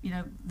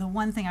 the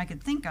one thing I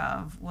could think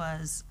of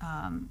was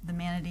the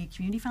Manatee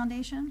Community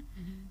Foundation.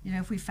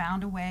 If we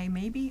found a way,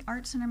 maybe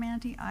Art Center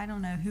Manatee, I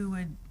don't know who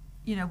would,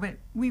 but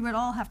we would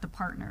all have to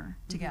partner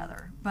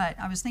together. But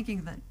I was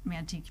thinking that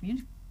Manatee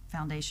Community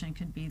Foundation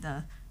could be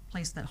the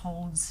place that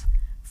holds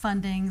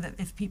funding, that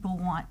if people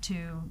want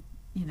to,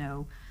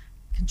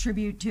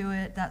 contribute to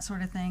it, that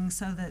sort of thing,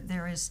 so that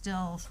there is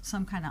still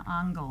some kind of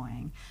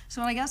ongoing.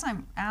 So I guess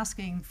I'm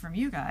asking from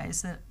you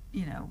guys that,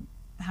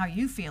 how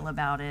you feel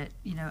about it,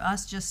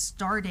 us just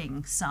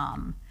starting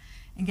some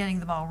and getting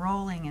the ball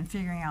rolling and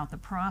figuring out the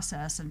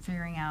process and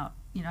figuring out,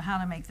 how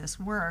to make this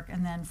work.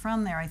 And then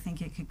from there, I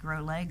think it could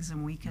grow legs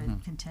and we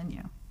could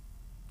continue.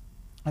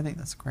 I think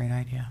that's a great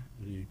idea.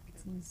 Any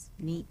Seems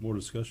neat. more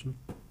discussion?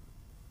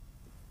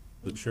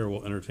 The chair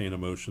will entertain a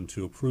motion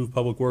to approve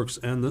Public Works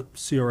and the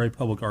CRA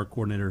Public Art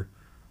Coordinator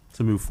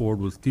to move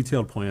forward with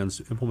detailed plans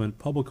to implement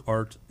public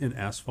art in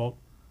asphalt,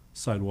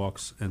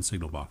 sidewalks, and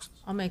signal boxes.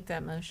 I'll make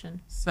that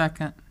motion.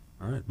 Second.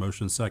 All right,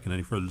 motion second.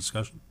 Any further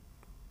discussion?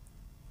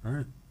 All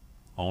right.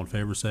 All in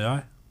favor, say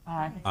aye.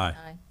 Aye.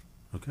 Aye.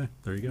 Okay,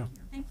 there you go.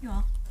 Thank you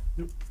all.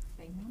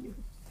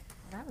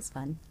 That was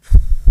fun.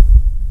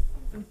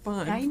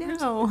 Fun. I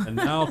know. And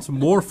now to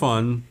more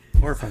fun,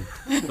 More fun.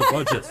 the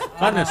budget.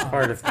 Funnest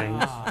part of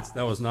things.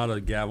 That was not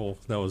a gavel,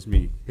 that was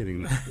me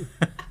hitting that.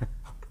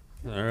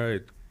 All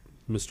right,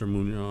 Mr.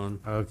 Munoz.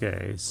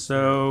 Okay,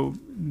 so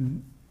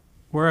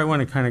where I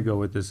want to kind of go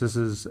with this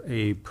is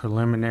a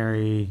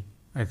preliminary,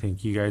 I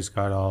think you guys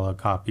got all a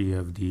copy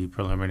of the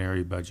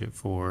preliminary budget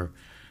for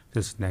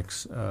this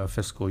next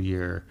fiscal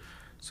year.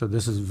 So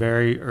this is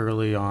very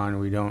early on.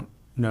 We don't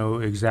know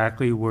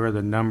exactly where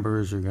the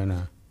numbers are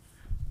gonna,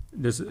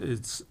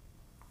 it's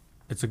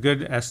a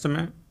good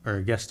estimate or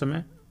a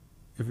guesstimate,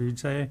 if you'd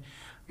say,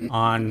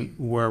 on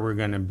where we're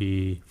gonna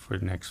be for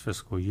the next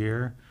fiscal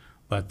year.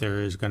 But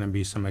there is gonna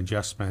be some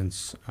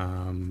adjustments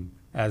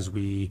as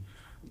we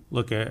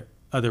look at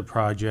other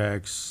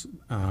projects,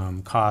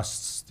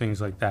 costs,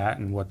 things like that,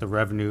 and what the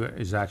revenue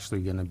is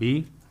actually gonna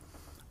be.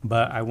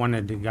 But I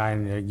wanted to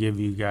kind of give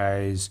you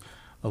guys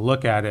a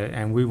look at it,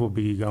 and we will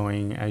be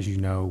going, as you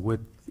know,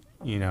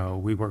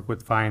 we work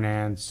with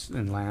finance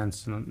and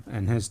Lance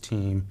and his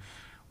team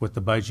with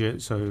the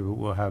budget, so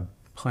we'll have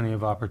plenty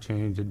of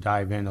opportunity to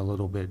dive in a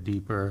little bit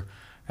deeper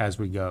as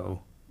we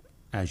go,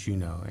 as you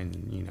know,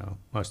 and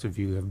most of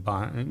you have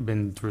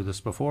been through this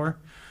before.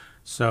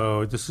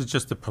 So this is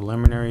just a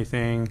preliminary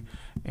thing,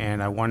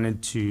 and I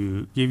wanted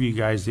to give you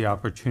guys the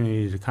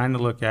opportunity to kind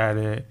of look at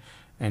it,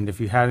 and if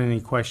you had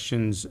any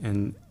questions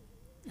in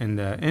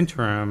the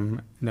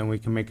interim, then we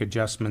can make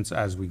adjustments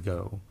as we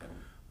go.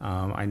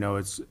 I know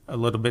it's a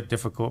little bit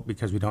difficult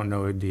because we don't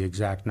know the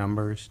exact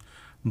numbers,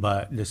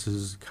 but this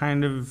is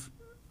kind of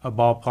a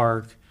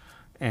ballpark,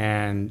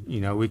 and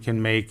we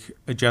can make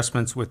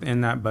adjustments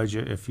within that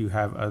budget if you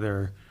have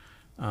other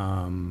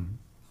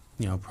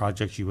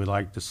projects you would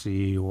like to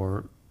see,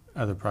 or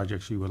other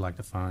projects you would like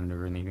to fund,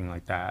 or anything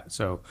like that.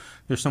 So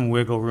there's some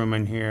wiggle room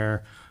in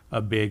here.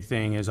 A big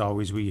thing is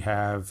always we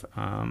have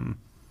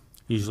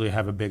usually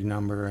have a big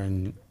number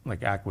in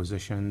like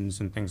acquisitions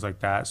and things like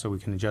that, so we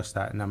can adjust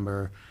that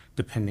number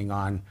depending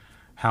on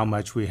how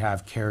much we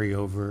have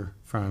carryover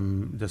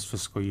from this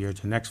fiscal year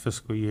to next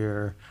fiscal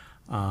year,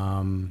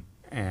 and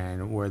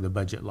where the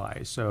budget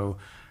lies. So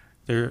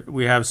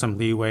we have some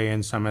leeway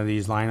in some of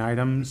these line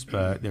items,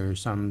 but there are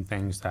some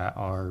things that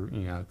are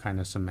kind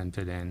of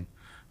cemented in.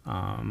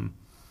 I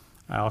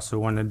also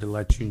wanted to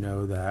let you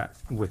know that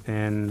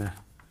within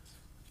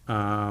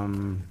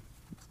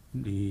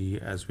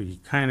as we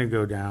kind of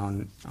go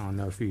down, I don't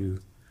know if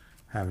you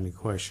have any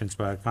questions,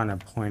 but I kind of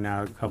point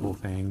out a couple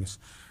things,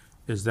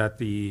 is that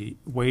the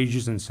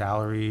wages and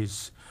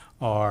salaries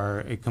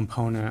are a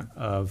component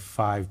of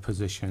 5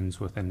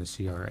 positions within the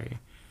CRA.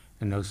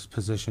 And those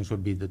positions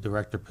would be the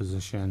director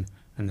position,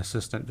 an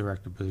assistant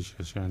director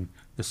position,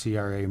 the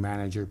CRA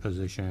manager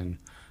position,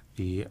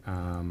 the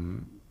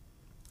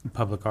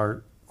public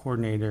art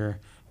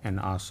coordinator, and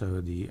also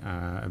the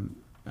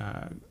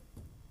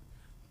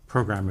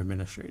program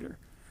administrator.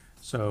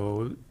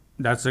 So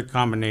that's a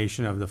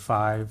combination of the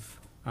 5.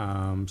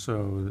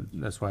 So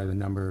that's why the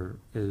number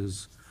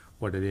is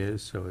what it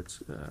is. So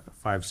it's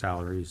 5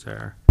 salaries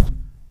there.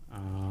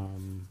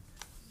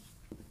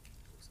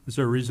 Is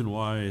there a reason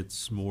why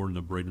it's more in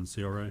the Bradenton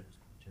CRA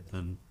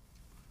than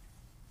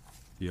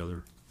the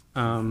other?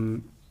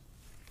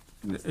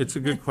 It's a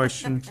good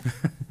question.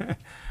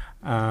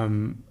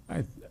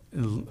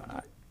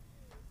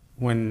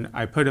 When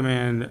I put them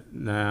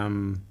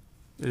in,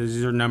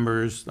 these are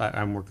numbers that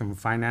I'm working with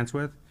finance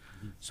with,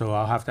 so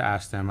I'll have to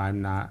ask them.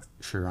 I'm not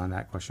sure on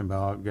that question, but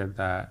I'll get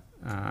that.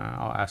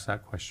 I'll ask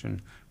that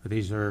question. But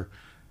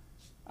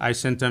I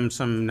sent them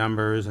some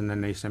numbers, and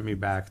then they sent me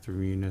back through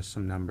Munis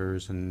some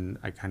numbers, and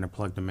I kind of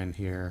plugged them in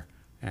here,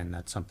 and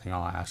that's something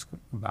I'll ask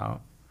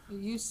about. There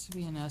used to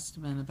be an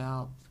estimate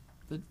about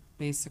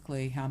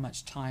basically how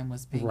much time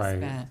was being Right.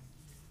 spent,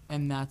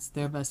 and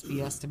they must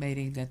be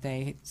estimating that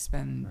they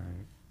spend,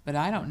 Right. but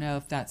I don't know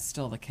if that's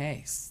still the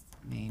case.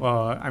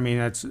 Well, I mean,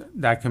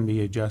 that can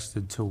be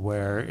adjusted to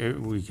where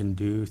we can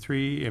do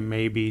 3. It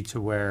may be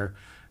to where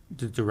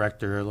the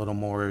director a little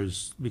more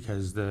is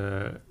because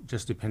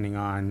just depending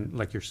on,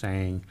 like you're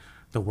saying,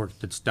 the work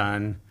that's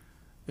done,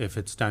 if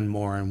it's done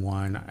more in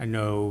one. I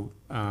know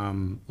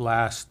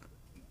last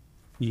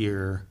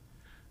year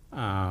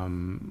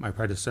my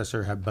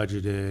predecessor had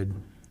budgeted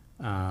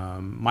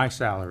my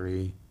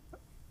salary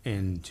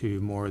into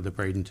more of the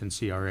Bradenton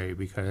CRA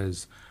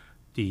because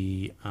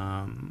the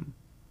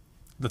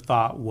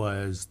thought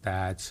was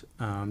that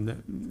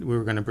we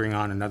were going to bring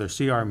on another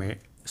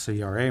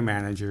CRA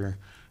manager,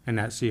 and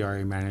that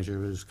CRA manager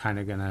was kind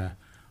of going to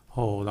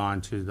hold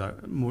on to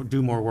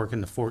do more work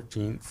in the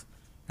 14th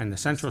and the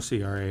central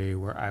CRA,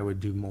 where I would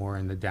do more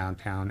in the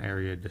downtown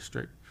area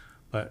district.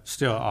 But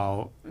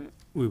still,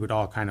 we would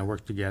all kind of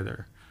work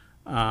together.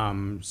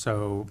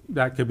 So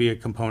that could be a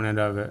component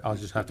of it. I'll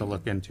just have to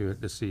look into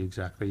it to see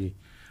exactly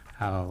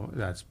how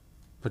that's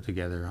put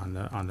together on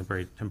the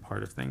Bradenton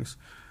part of things.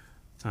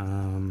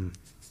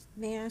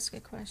 May I ask a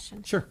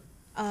question? Sure.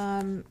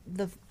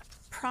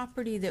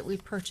 property that we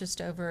purchased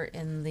over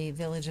in the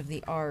Village of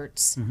the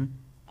Arts,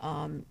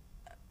 and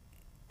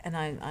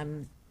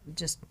I'm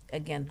just,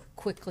 again,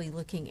 quickly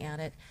looking at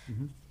it.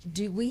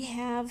 Do we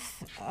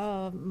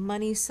have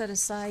money set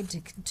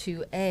aside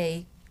to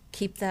A,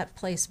 keep that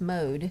place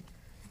mowed,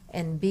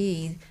 and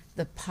B,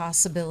 the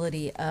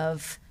possibility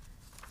of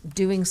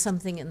doing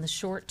something in the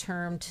short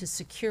term to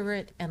secure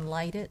it and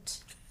light it?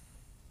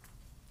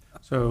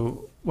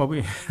 So what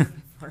we,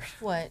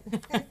 What?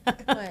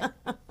 What?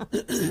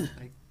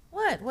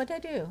 What? What'd I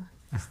do?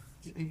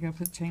 You gonna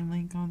put chain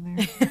link on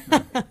there?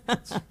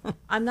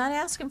 I'm not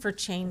asking for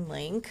chain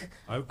link.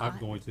 I'm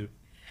going to.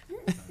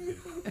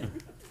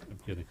 I'm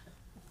kidding.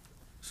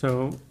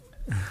 so,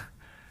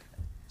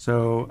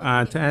 to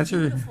answer,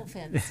 Beautiful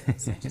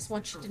fences, I just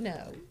want you to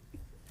know.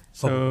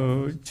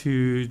 so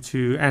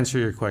to answer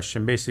your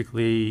question,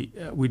 basically,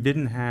 we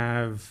didn't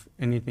have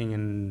anything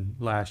in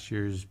last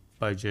year's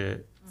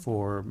budget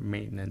for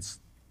maintenance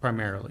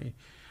primarily.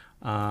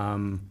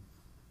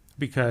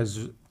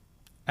 Because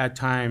at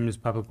times,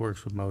 Public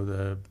Works would mow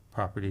the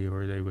property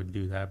or they would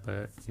do that,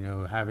 but,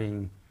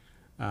 having,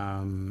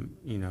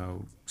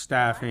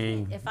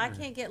 staffing. If I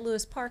can't get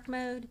Lewis Park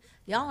mowed,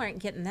 y'all aren't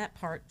getting that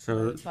part So-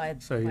 mowed by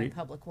you-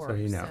 Public So,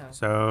 Works,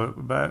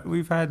 but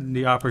we've had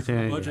the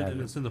opportunity. to Budget, have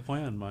and it. it's in the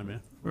plan, my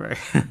man. Right.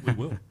 We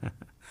will.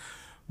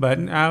 But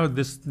now,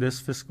 this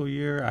fiscal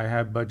year, I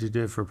have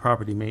budgeted for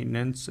property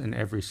maintenance in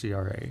every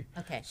CRA.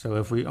 Okay. So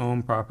if we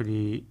own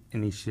property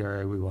in each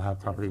CRA, we will have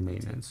property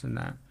maintenance in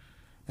that.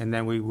 And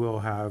then we will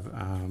have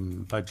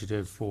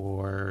budgeted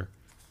for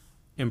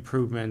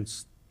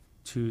improvements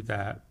to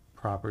that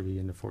property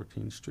in the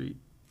 14th Street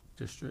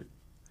district.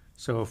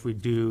 So if we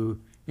do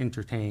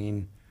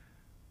entertain,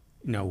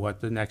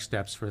 what the next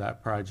steps for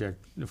that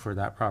project, for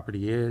that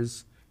property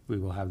is, we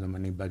will have the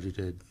money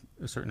budgeted,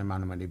 a certain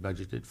amount of money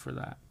budgeted for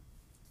that.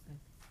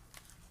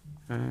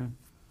 Okay.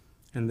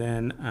 And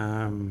then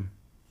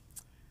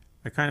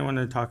I kind of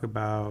wanted to talk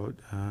about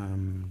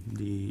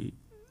the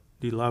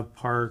Love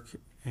Park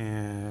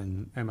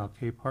and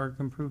MLK Park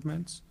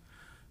improvements.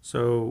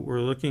 So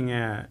we're looking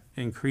at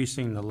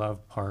increasing the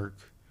Love Park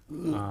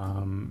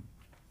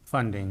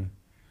funding.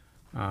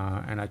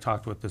 And I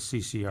talked with the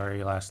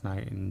CCRA last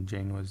night, and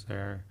Jane was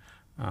there.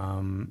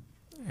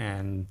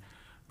 And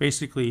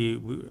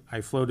basically,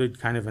 I floated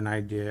kind of an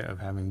idea of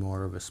having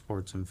more of a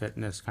sports and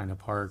fitness kind of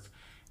park.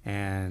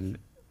 And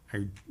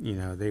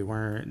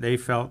they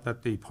felt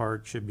that the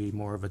park should be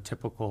more of a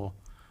typical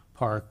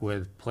park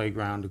with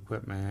playground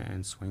equipment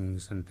and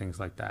swings and things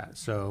like that.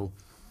 So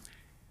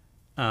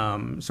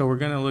we're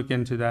going to look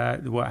into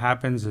that. What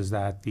happens is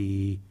that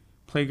the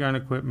playground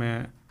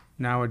equipment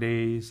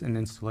nowadays and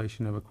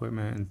installation of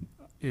equipment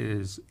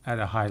is at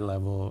a high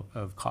level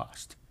of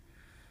cost.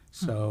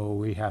 So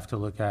we have to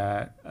look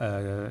at,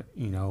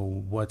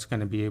 what's going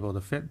to be able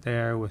to fit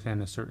there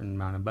within a certain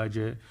amount of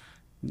budget.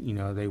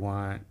 They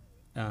want,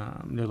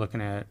 they're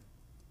looking at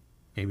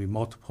maybe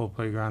multiple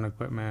playground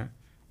equipment,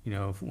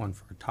 one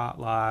for a tot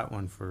lot,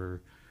 one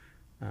for,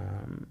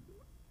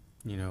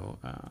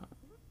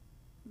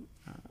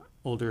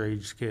 older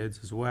age kids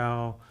as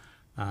well.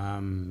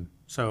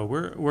 So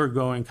we're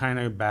going kind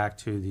of back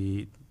to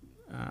the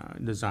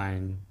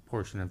design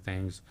portion of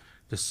things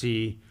to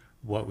see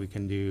what we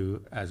can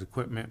do as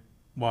equipment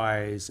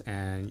wise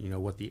and,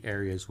 what the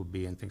areas will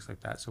be and things like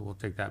that. So we'll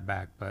take that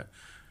back, but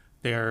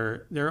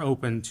they're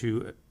open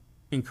to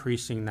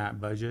increasing that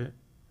budget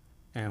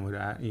and would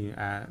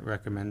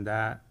recommend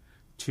that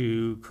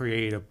to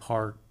create a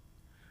park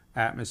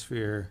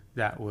atmosphere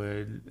that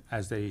would,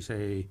 as they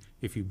say,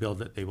 if you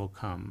build it, they will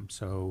come.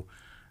 So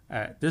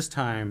at this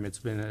time, it's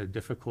been a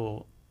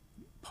difficult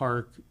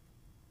park,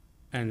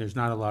 and there's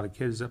not a lot of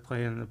kids that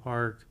play in the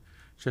park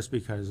just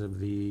because of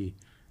the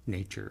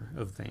nature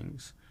of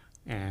things.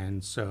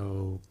 And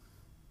so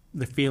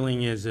the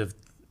feeling is if,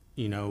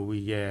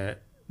 we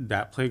get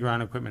that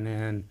playground equipment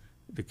in,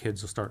 the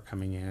kids will start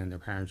coming in, their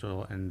parents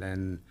will, and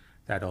then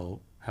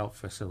that'll help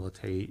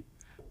facilitate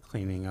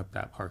cleaning up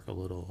that park a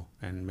little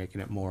and making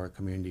it more a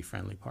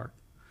community-friendly park.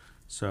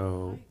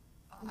 So,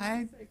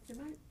 I-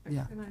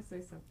 yeah. Can I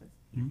say something?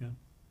 You can.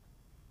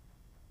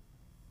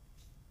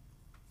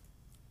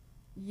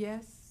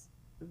 Yes,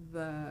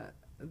 the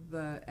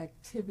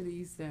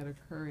activities that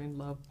occur in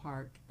Love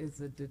Park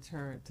is a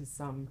deterrent to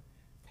some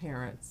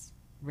parents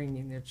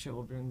bringing their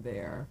children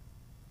there.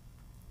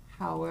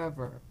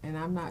 However, and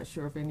I'm not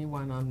sure if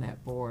anyone on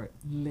that board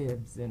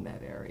lives in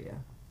that area,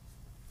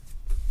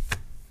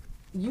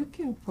 you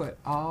can put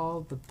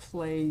all the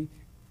play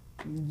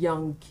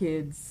young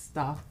kids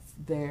stuff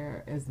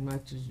there as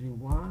much as you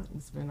want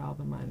and spend all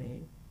the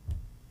money,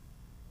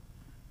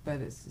 but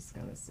it's just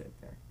gonna sit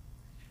there.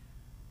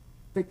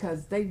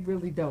 Because they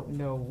really don't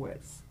know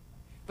what's,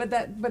 but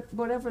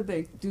whatever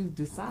they do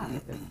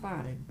decide, that's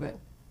fine, but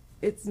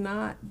it's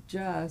not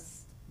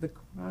just the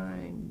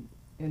crime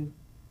and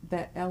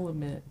that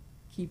element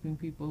keeping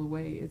people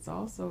away, it's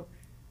also,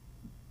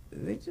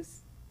 they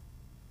just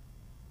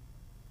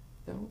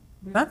don't.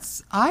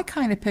 I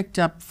kind of picked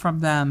up from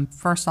them,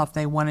 first off,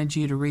 they wanted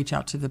you to reach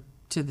out to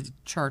the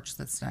church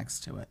that's next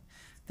to it.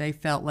 They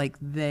felt like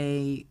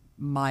they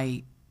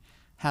might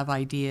have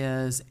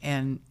ideas,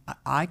 and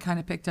I kind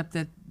of picked up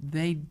that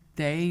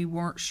they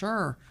weren't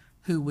sure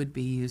who would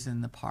be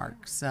using the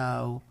park.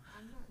 So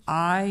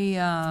I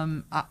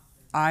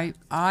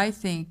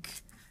think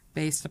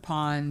based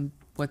upon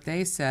what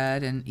they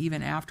said, and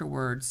even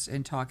afterwards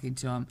in talking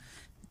to them,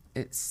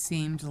 it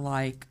seemed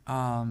like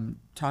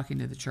talking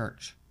to the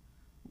church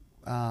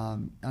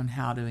on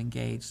how to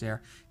engage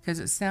there, because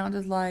it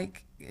sounded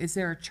like, is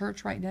there a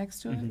church right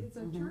next to it? It's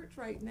a church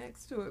right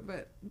next to it,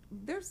 but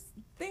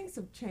things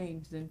have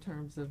changed in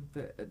terms of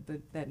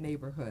that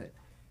neighborhood.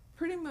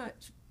 Pretty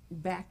much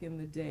back in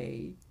the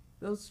day,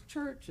 those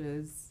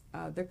churches,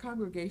 their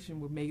congregation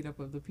were made up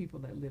of the people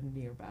that lived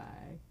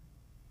nearby.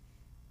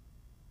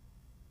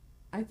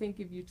 I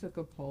think if you took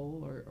a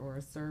poll or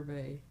a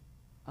survey,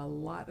 a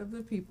lot of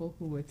the people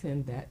who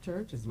attend that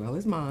church, as well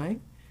as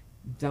mine,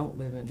 don't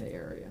live in the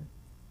area.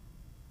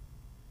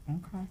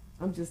 Okay.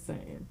 I'm just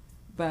saying.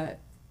 But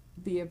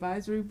the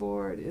advisory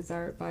board is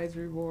our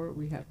advisory board.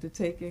 We have to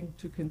take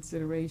into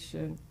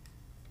consideration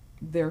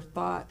their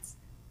thoughts,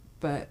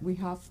 but we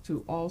have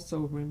to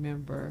also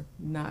remember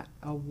not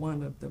a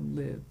one of them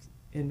lives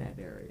in that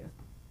area.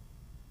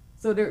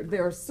 So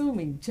they're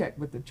assuming check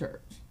with the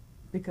church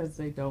because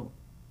they don't.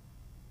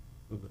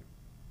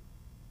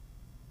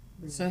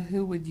 So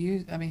who would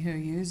use, I mean, who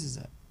uses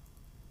it?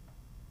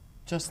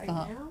 Just Right the,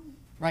 now,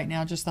 right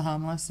now, just the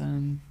homeless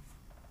and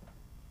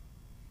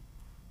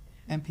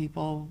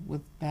people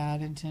with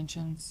bad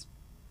intentions?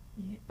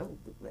 yeah,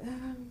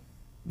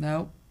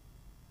 Nope.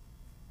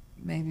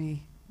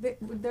 Maybe.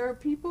 there are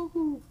people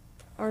who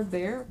are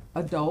there,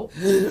 adults,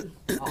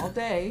 all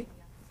day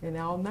and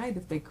all night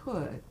if they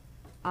could.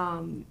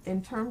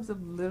 In terms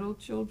of little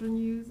children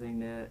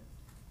using it,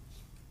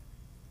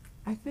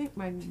 I think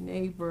my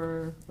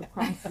neighbor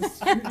across the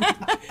street,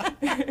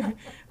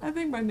 I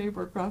think my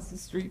neighbor across the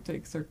street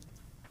takes her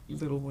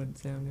little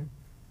ones down there.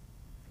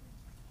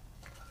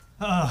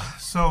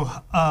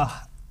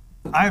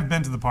 I've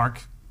been to the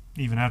park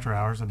even after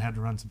hours and had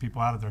to run some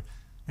people out of there,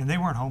 and they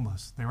weren't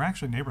homeless. They were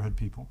actually neighborhood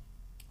people.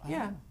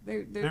 Yeah,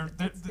 They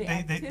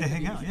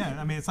hang out. Yeah,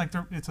 I mean, it's like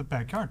it's a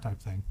backyard type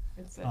thing.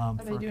 Are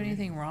they doing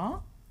anything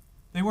wrong?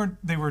 They weren't.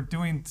 They were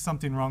doing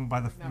something wrong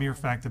by the No. mere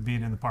fact of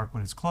being in the park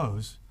when it's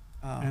closed.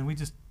 Oh. And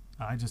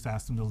I just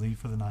asked them to leave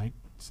for the night.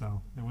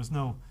 So there was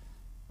no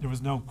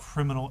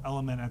criminal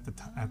element at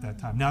that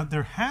time. Now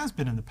there has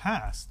been in the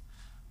past,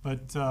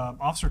 but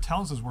Officer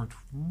Tells has worked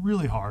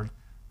really hard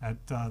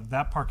at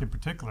that park in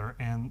particular,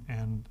 and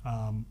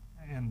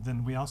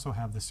then we also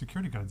have the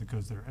security guard that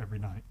goes there every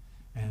night.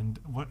 And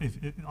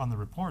on the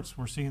reports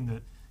we're seeing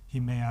that he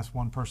may ask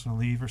one person to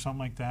leave or something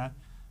like that.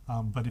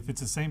 But if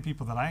it's the same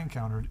people that I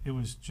encountered, it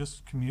was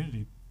just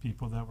community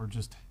people that were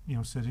just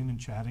sitting and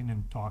chatting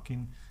and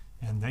talking.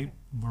 And they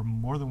were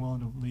more than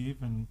willing to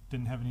leave and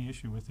didn't have any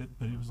issue with it,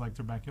 but it was like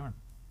their backyard.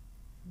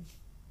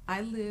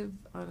 I live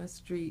on a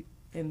street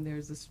and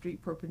there's a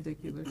street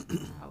perpendicular to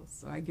the house,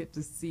 so I get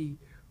to see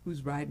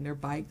who's riding their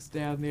bikes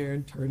down there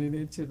and turning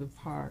into the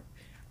park.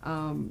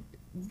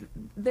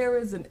 There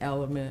is an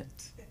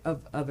element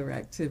of other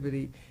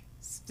activity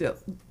still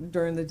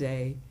during the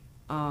day.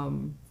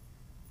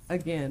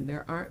 Again,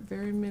 there aren't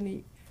very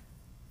many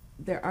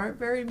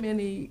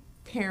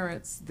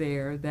parents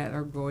there that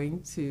are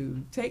going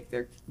to take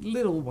their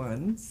little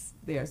ones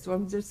there. So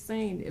I'm just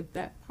saying, if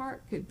that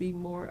park could be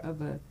more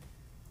of a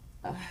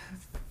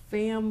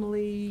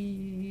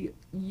family,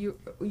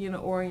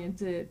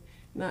 oriented,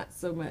 not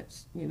so much,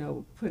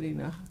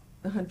 putting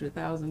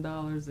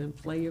 $100,000 in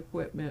play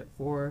equipment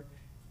for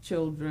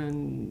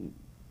children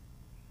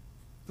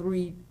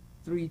 3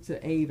 to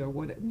 8 or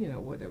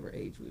whatever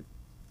age we.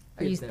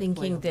 Are you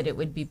thinking that it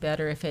would be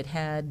better if it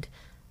had,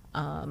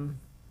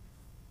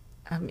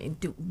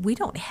 we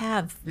don't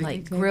have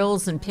like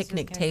grills and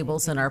picnic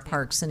tables in our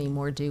parks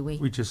anymore, do we?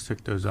 We just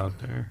took those out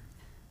there.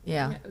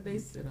 Yeah. They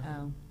sit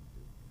on.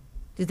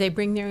 Do they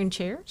bring their own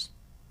chairs?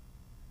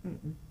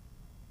 Mm-mm.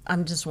 I'll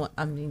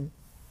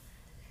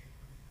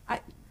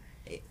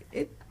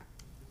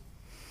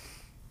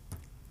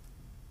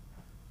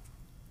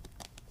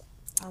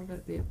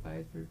let the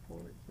advisory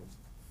board.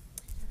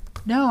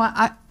 No,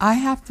 I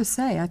have to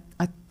say,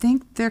 I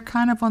think they're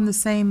kind of on the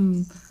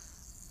same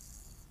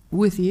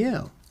with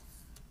you.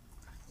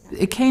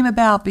 It came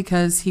about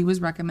because he was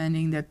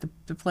recommending that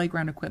the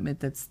playground equipment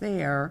that's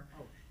there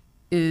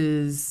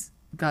is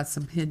got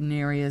some hidden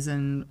areas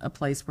and a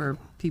place where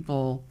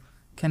people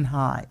can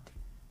hide.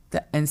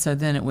 And so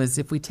then it was,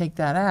 if we take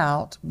that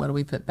out, what do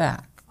we put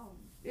back?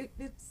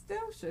 It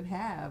still should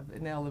have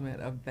an element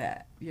of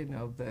that,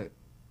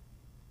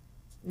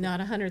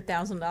 Not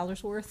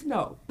 $100,000 worth?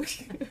 no.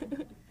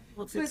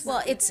 Well,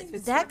 it's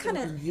that kind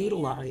of, And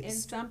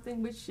utilized.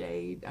 something with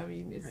shade,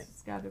 it's Right.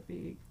 gotta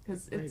be,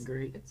 because I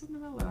agree. it's in the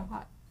middle of the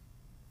hot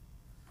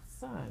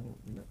sun.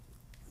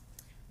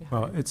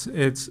 Well,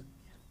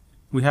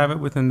 we have it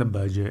within the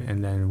budget,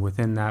 and then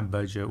within that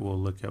budget, we'll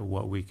look at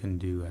what we can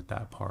do at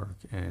that park.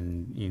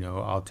 And,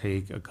 I'll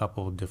take a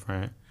couple of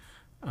different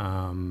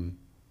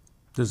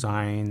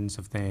designs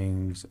of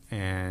things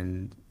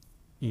and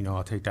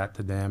I'll take that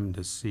to them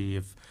to see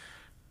if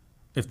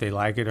they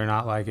like it or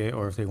not like it,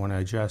 or if they want to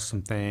adjust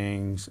some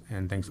things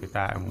and things like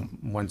that. And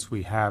once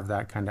we have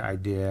that kind of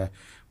idea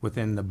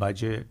within the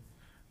budget,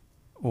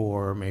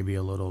 or maybe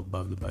a little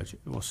above the budget,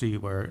 we'll see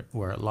where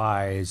it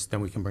lies,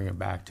 then we can bring it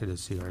back to the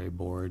CRA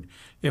board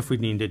if we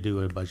need to do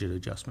a budget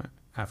adjustment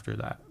after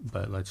that.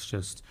 But let's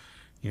just,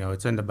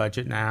 it's in the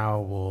budget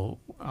now.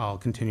 I'll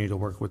continue to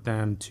work with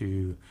them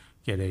to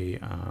get a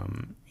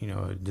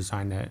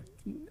design that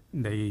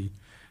they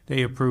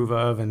approve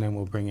of, and then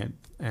we'll bring it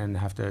and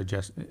have to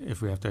adjust.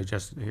 If we have to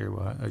adjust it here,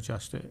 we'll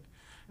adjust it,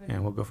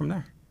 and we'll go from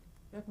there.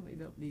 Definitely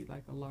don't need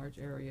like a large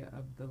area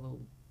of the little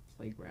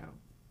playground.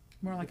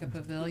 More like a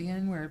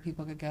pavilion where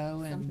people could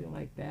go and Something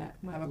like that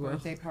might have a work.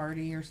 birthday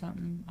party or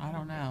something. I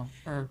don't know.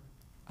 Or,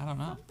 I don't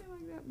know. Something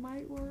like that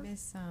might work.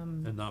 Miss,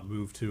 And not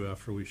move to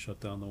after we shut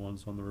down the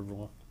ones on the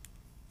Riverwalk.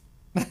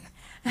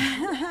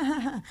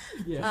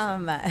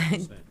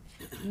 Yes.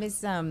 Miss,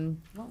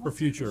 For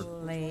future.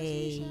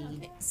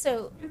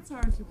 So, It's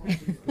hard to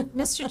predict.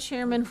 Mr.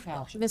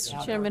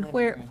 Chairman,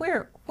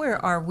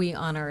 where are we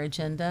on our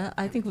agenda?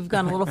 I think we've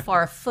gone a little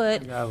far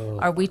afoot. Got a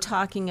little- Are we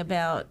talking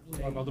about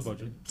Talk about the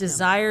budget.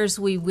 desires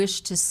we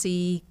wish to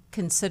see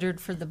considered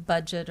for the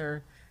budget,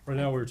 or? Right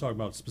now, we were talking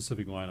about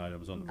specific line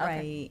items on the budget,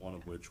 Right. one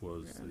of which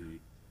was the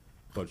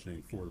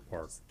budgeting for the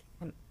park.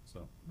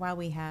 So, while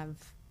we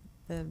have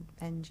the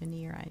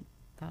engineer, I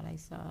thought I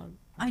saw.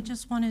 I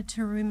just wanted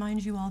to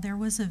remind you all, there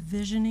was a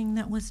visioning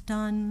that was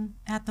done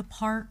at the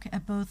park,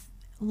 at both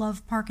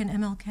Love Park and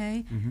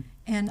MLK.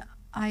 And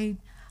I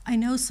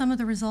know some of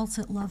the results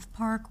at Love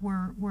Park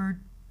were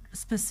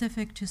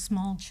specific to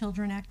small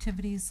children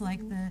activities,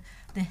 like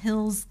the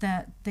hills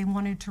that they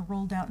wanted to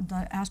roll down,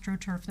 the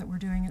AstroTurf that we're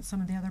doing at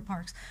some of the other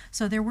parks.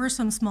 So there were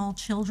some small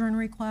children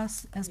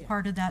requests as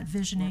part of that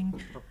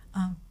visioning.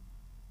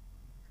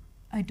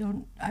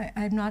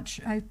 I'm not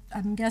sure,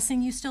 I'm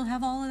guessing you still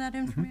have all of that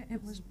information.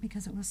 It was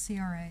because it was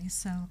CRA,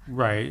 so.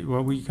 Right.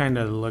 What we kind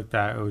of looked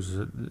at was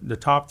the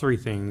top three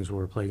things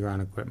were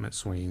playground equipment,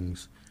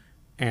 swings,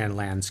 and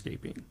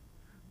landscaping.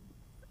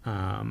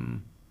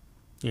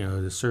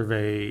 The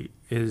survey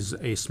is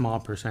a small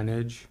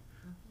percentage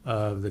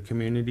of the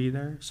community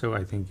there, so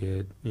I think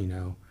it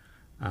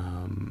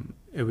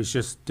was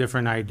just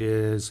different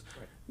ideas,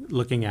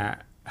 looking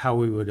at how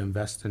we would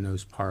invest in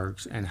those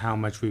parks and how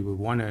much we would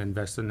want to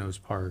invest in those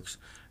parks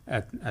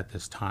at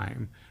this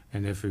time.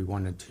 And if we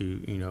wanted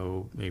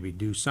to, maybe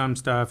do some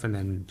stuff and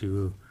then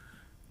do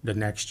the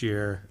next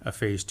year a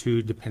phase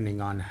two,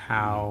 depending on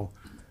how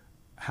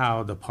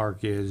the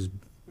park is,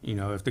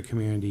 if the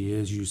community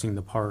is using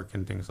the park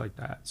and things like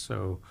that.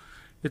 So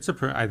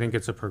I think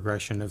it's a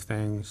progression of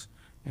things.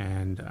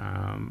 And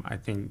I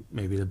think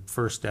maybe the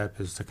first step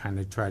is to kind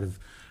of try to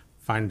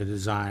find the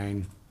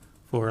design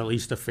for at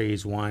least a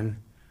phase one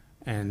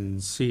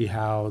and see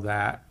how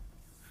that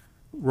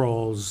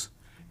rolls,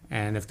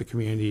 and if the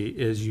community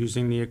is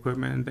using the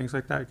equipment and things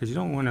like that, because you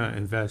don't want to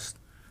invest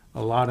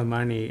a lot of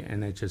money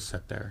and it just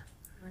sit there.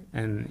 Right.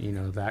 And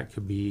that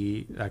could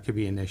be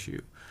an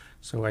issue.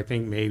 So I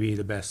think maybe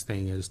the best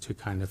thing is to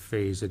kind of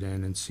phase it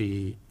in and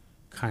see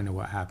kind of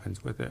what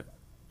happens with it,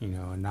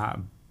 and not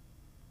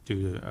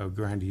do a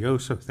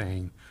grandioso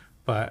thing,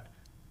 but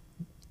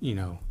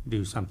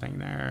do something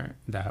there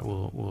that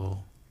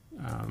will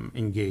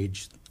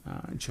engage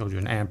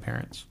children and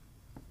parents.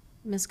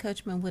 Ms.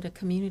 Coachman, would a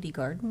community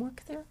garden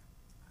work there?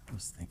 I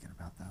was thinking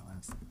about that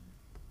last.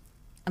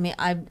 I mean,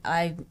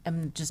 I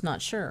am just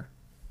not sure.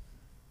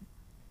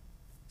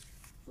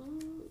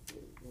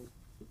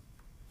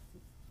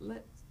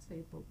 Let's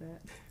table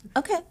that.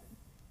 Okay.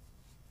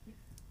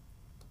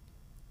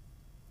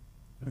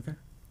 Okay.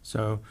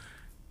 So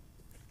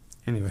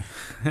anyway,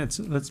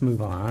 let's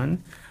move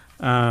on.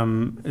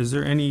 Is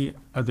there any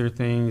other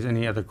things,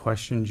 any other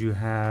questions you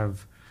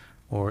have,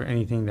 or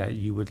anything that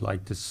you would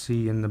like to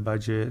see in the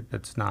budget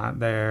that's not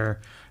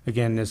there?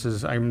 Again,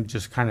 I'm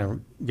just kind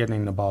of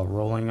getting the ball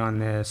rolling on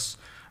this.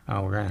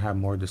 We're going to have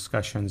more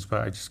discussions,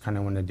 but I just kind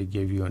of wanted to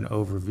give you an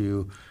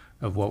overview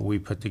of what we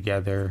put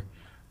together.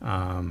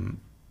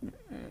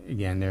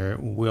 Again, there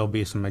will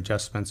be some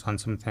adjustments on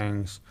some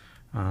things,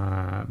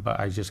 but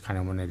I just kind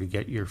of wanted to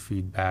get your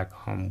feedback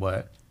on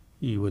what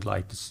you would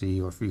like to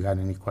see, or if you had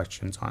any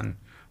questions on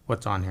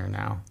what's on here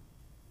now.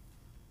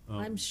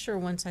 I'm sure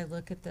once I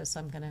look at this,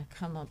 I'm going to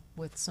come up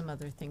with some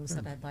other things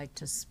that I'd like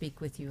to speak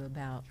with you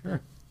about.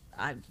 Sure.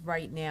 But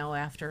right now,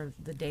 after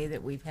the day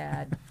that we've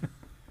had,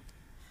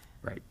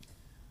 Right.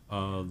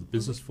 the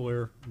business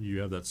flare, you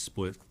have that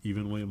split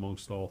evenly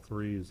amongst all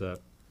three. Is that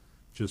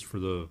just for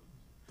the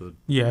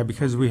Yeah,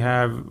 because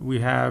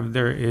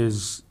there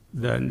is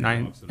the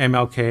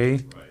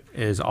MLK Right.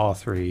 is all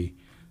three.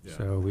 Yeah.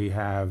 So we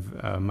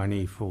have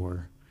money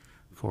for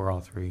all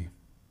three.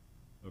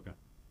 Okay.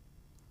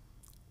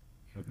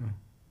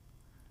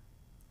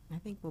 I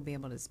think we'll be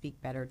able to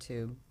speak better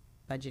to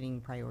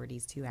budgeting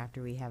priorities too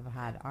after we have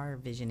had our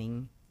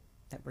visioning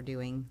that we're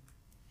doing.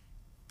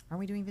 Are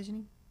we doing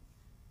visioning?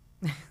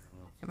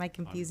 Am I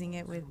confusing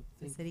it with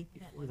the city?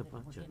 with a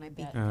budget. Might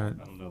be. I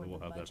don't know that we'll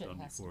have that done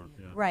before.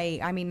 Yeah. Right,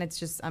 I mean, it's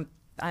just,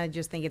 I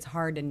just think it's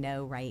hard to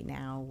know right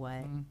now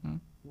what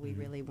we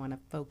really want to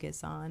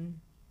focus on.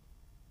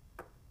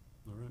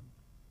 All right.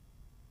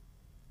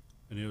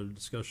 Any other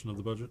discussion of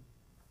the budget?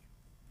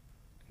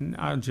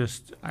 I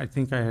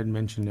think I had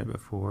mentioned it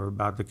before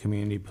about the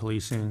community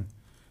policing.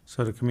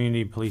 So the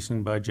community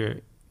policing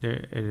budget,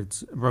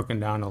 it's broken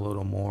down a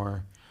little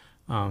more.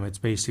 It's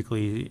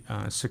basically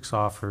 6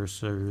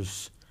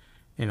 officers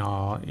in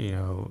all,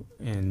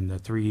 in the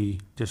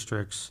 3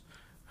 districts.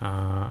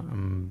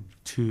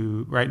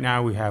 Right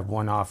now we have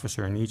 1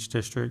 officer in each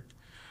district,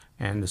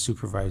 and the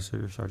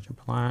supervisor, Sergeant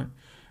Plant,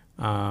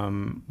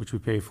 which we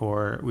pay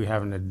for. We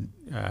have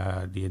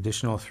the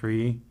additional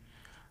 3.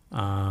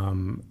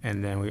 And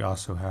then we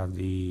also have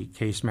the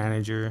case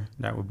manager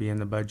that would be in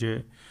the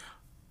budget.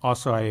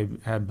 Also, I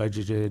have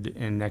budgeted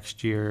in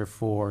next year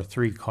for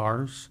 3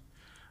 cars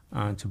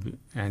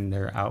and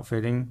their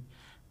outfitting.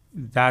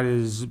 That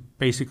is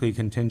basically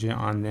contingent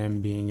on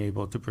them being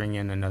able to bring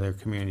in another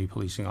community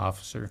policing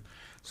officer.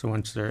 So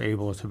once they're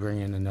able to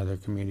bring in another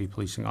community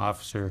policing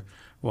officer,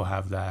 we'll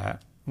have a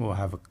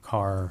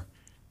car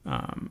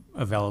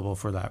available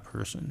for that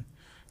person.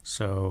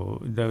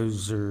 So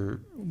those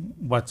are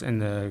what's in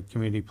the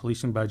community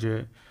policing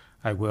budget.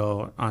 I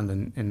will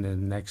in the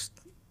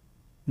next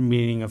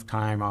meeting of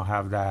time, I'll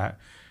have that.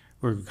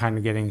 We're kind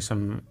of getting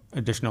some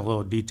additional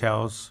little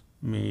details.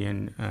 Me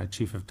and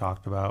Chief have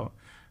talked about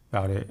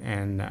it,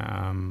 and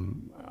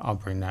I'll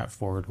bring that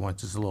forward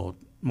once it's a little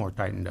more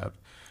tightened up,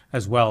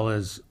 as well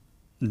as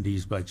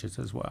these budgets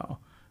as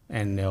well.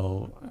 And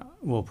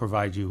we'll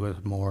provide you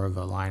with more of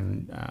a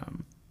line,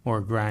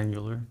 more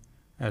granular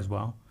as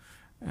well.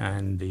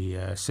 And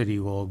the city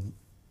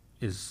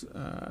is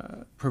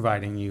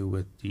providing you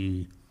with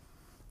the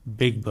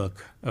big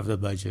book of the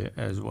budget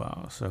as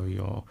well. So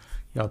you'll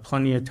have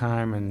plenty of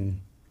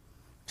time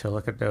to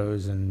look at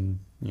those and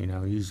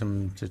use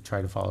them to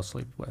try to fall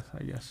asleep with,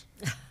 I guess.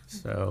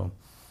 So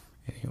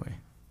anyway,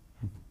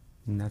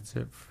 and that's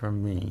it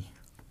from me.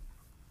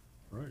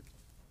 All right.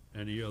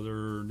 Any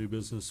other new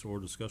business or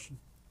discussion?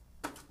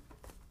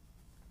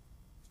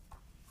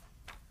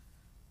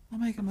 I'll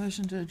make a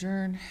motion to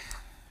adjourn.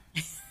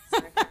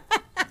 I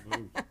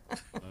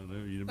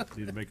know you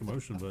need to make a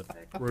motion, but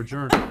we're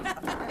adjourned.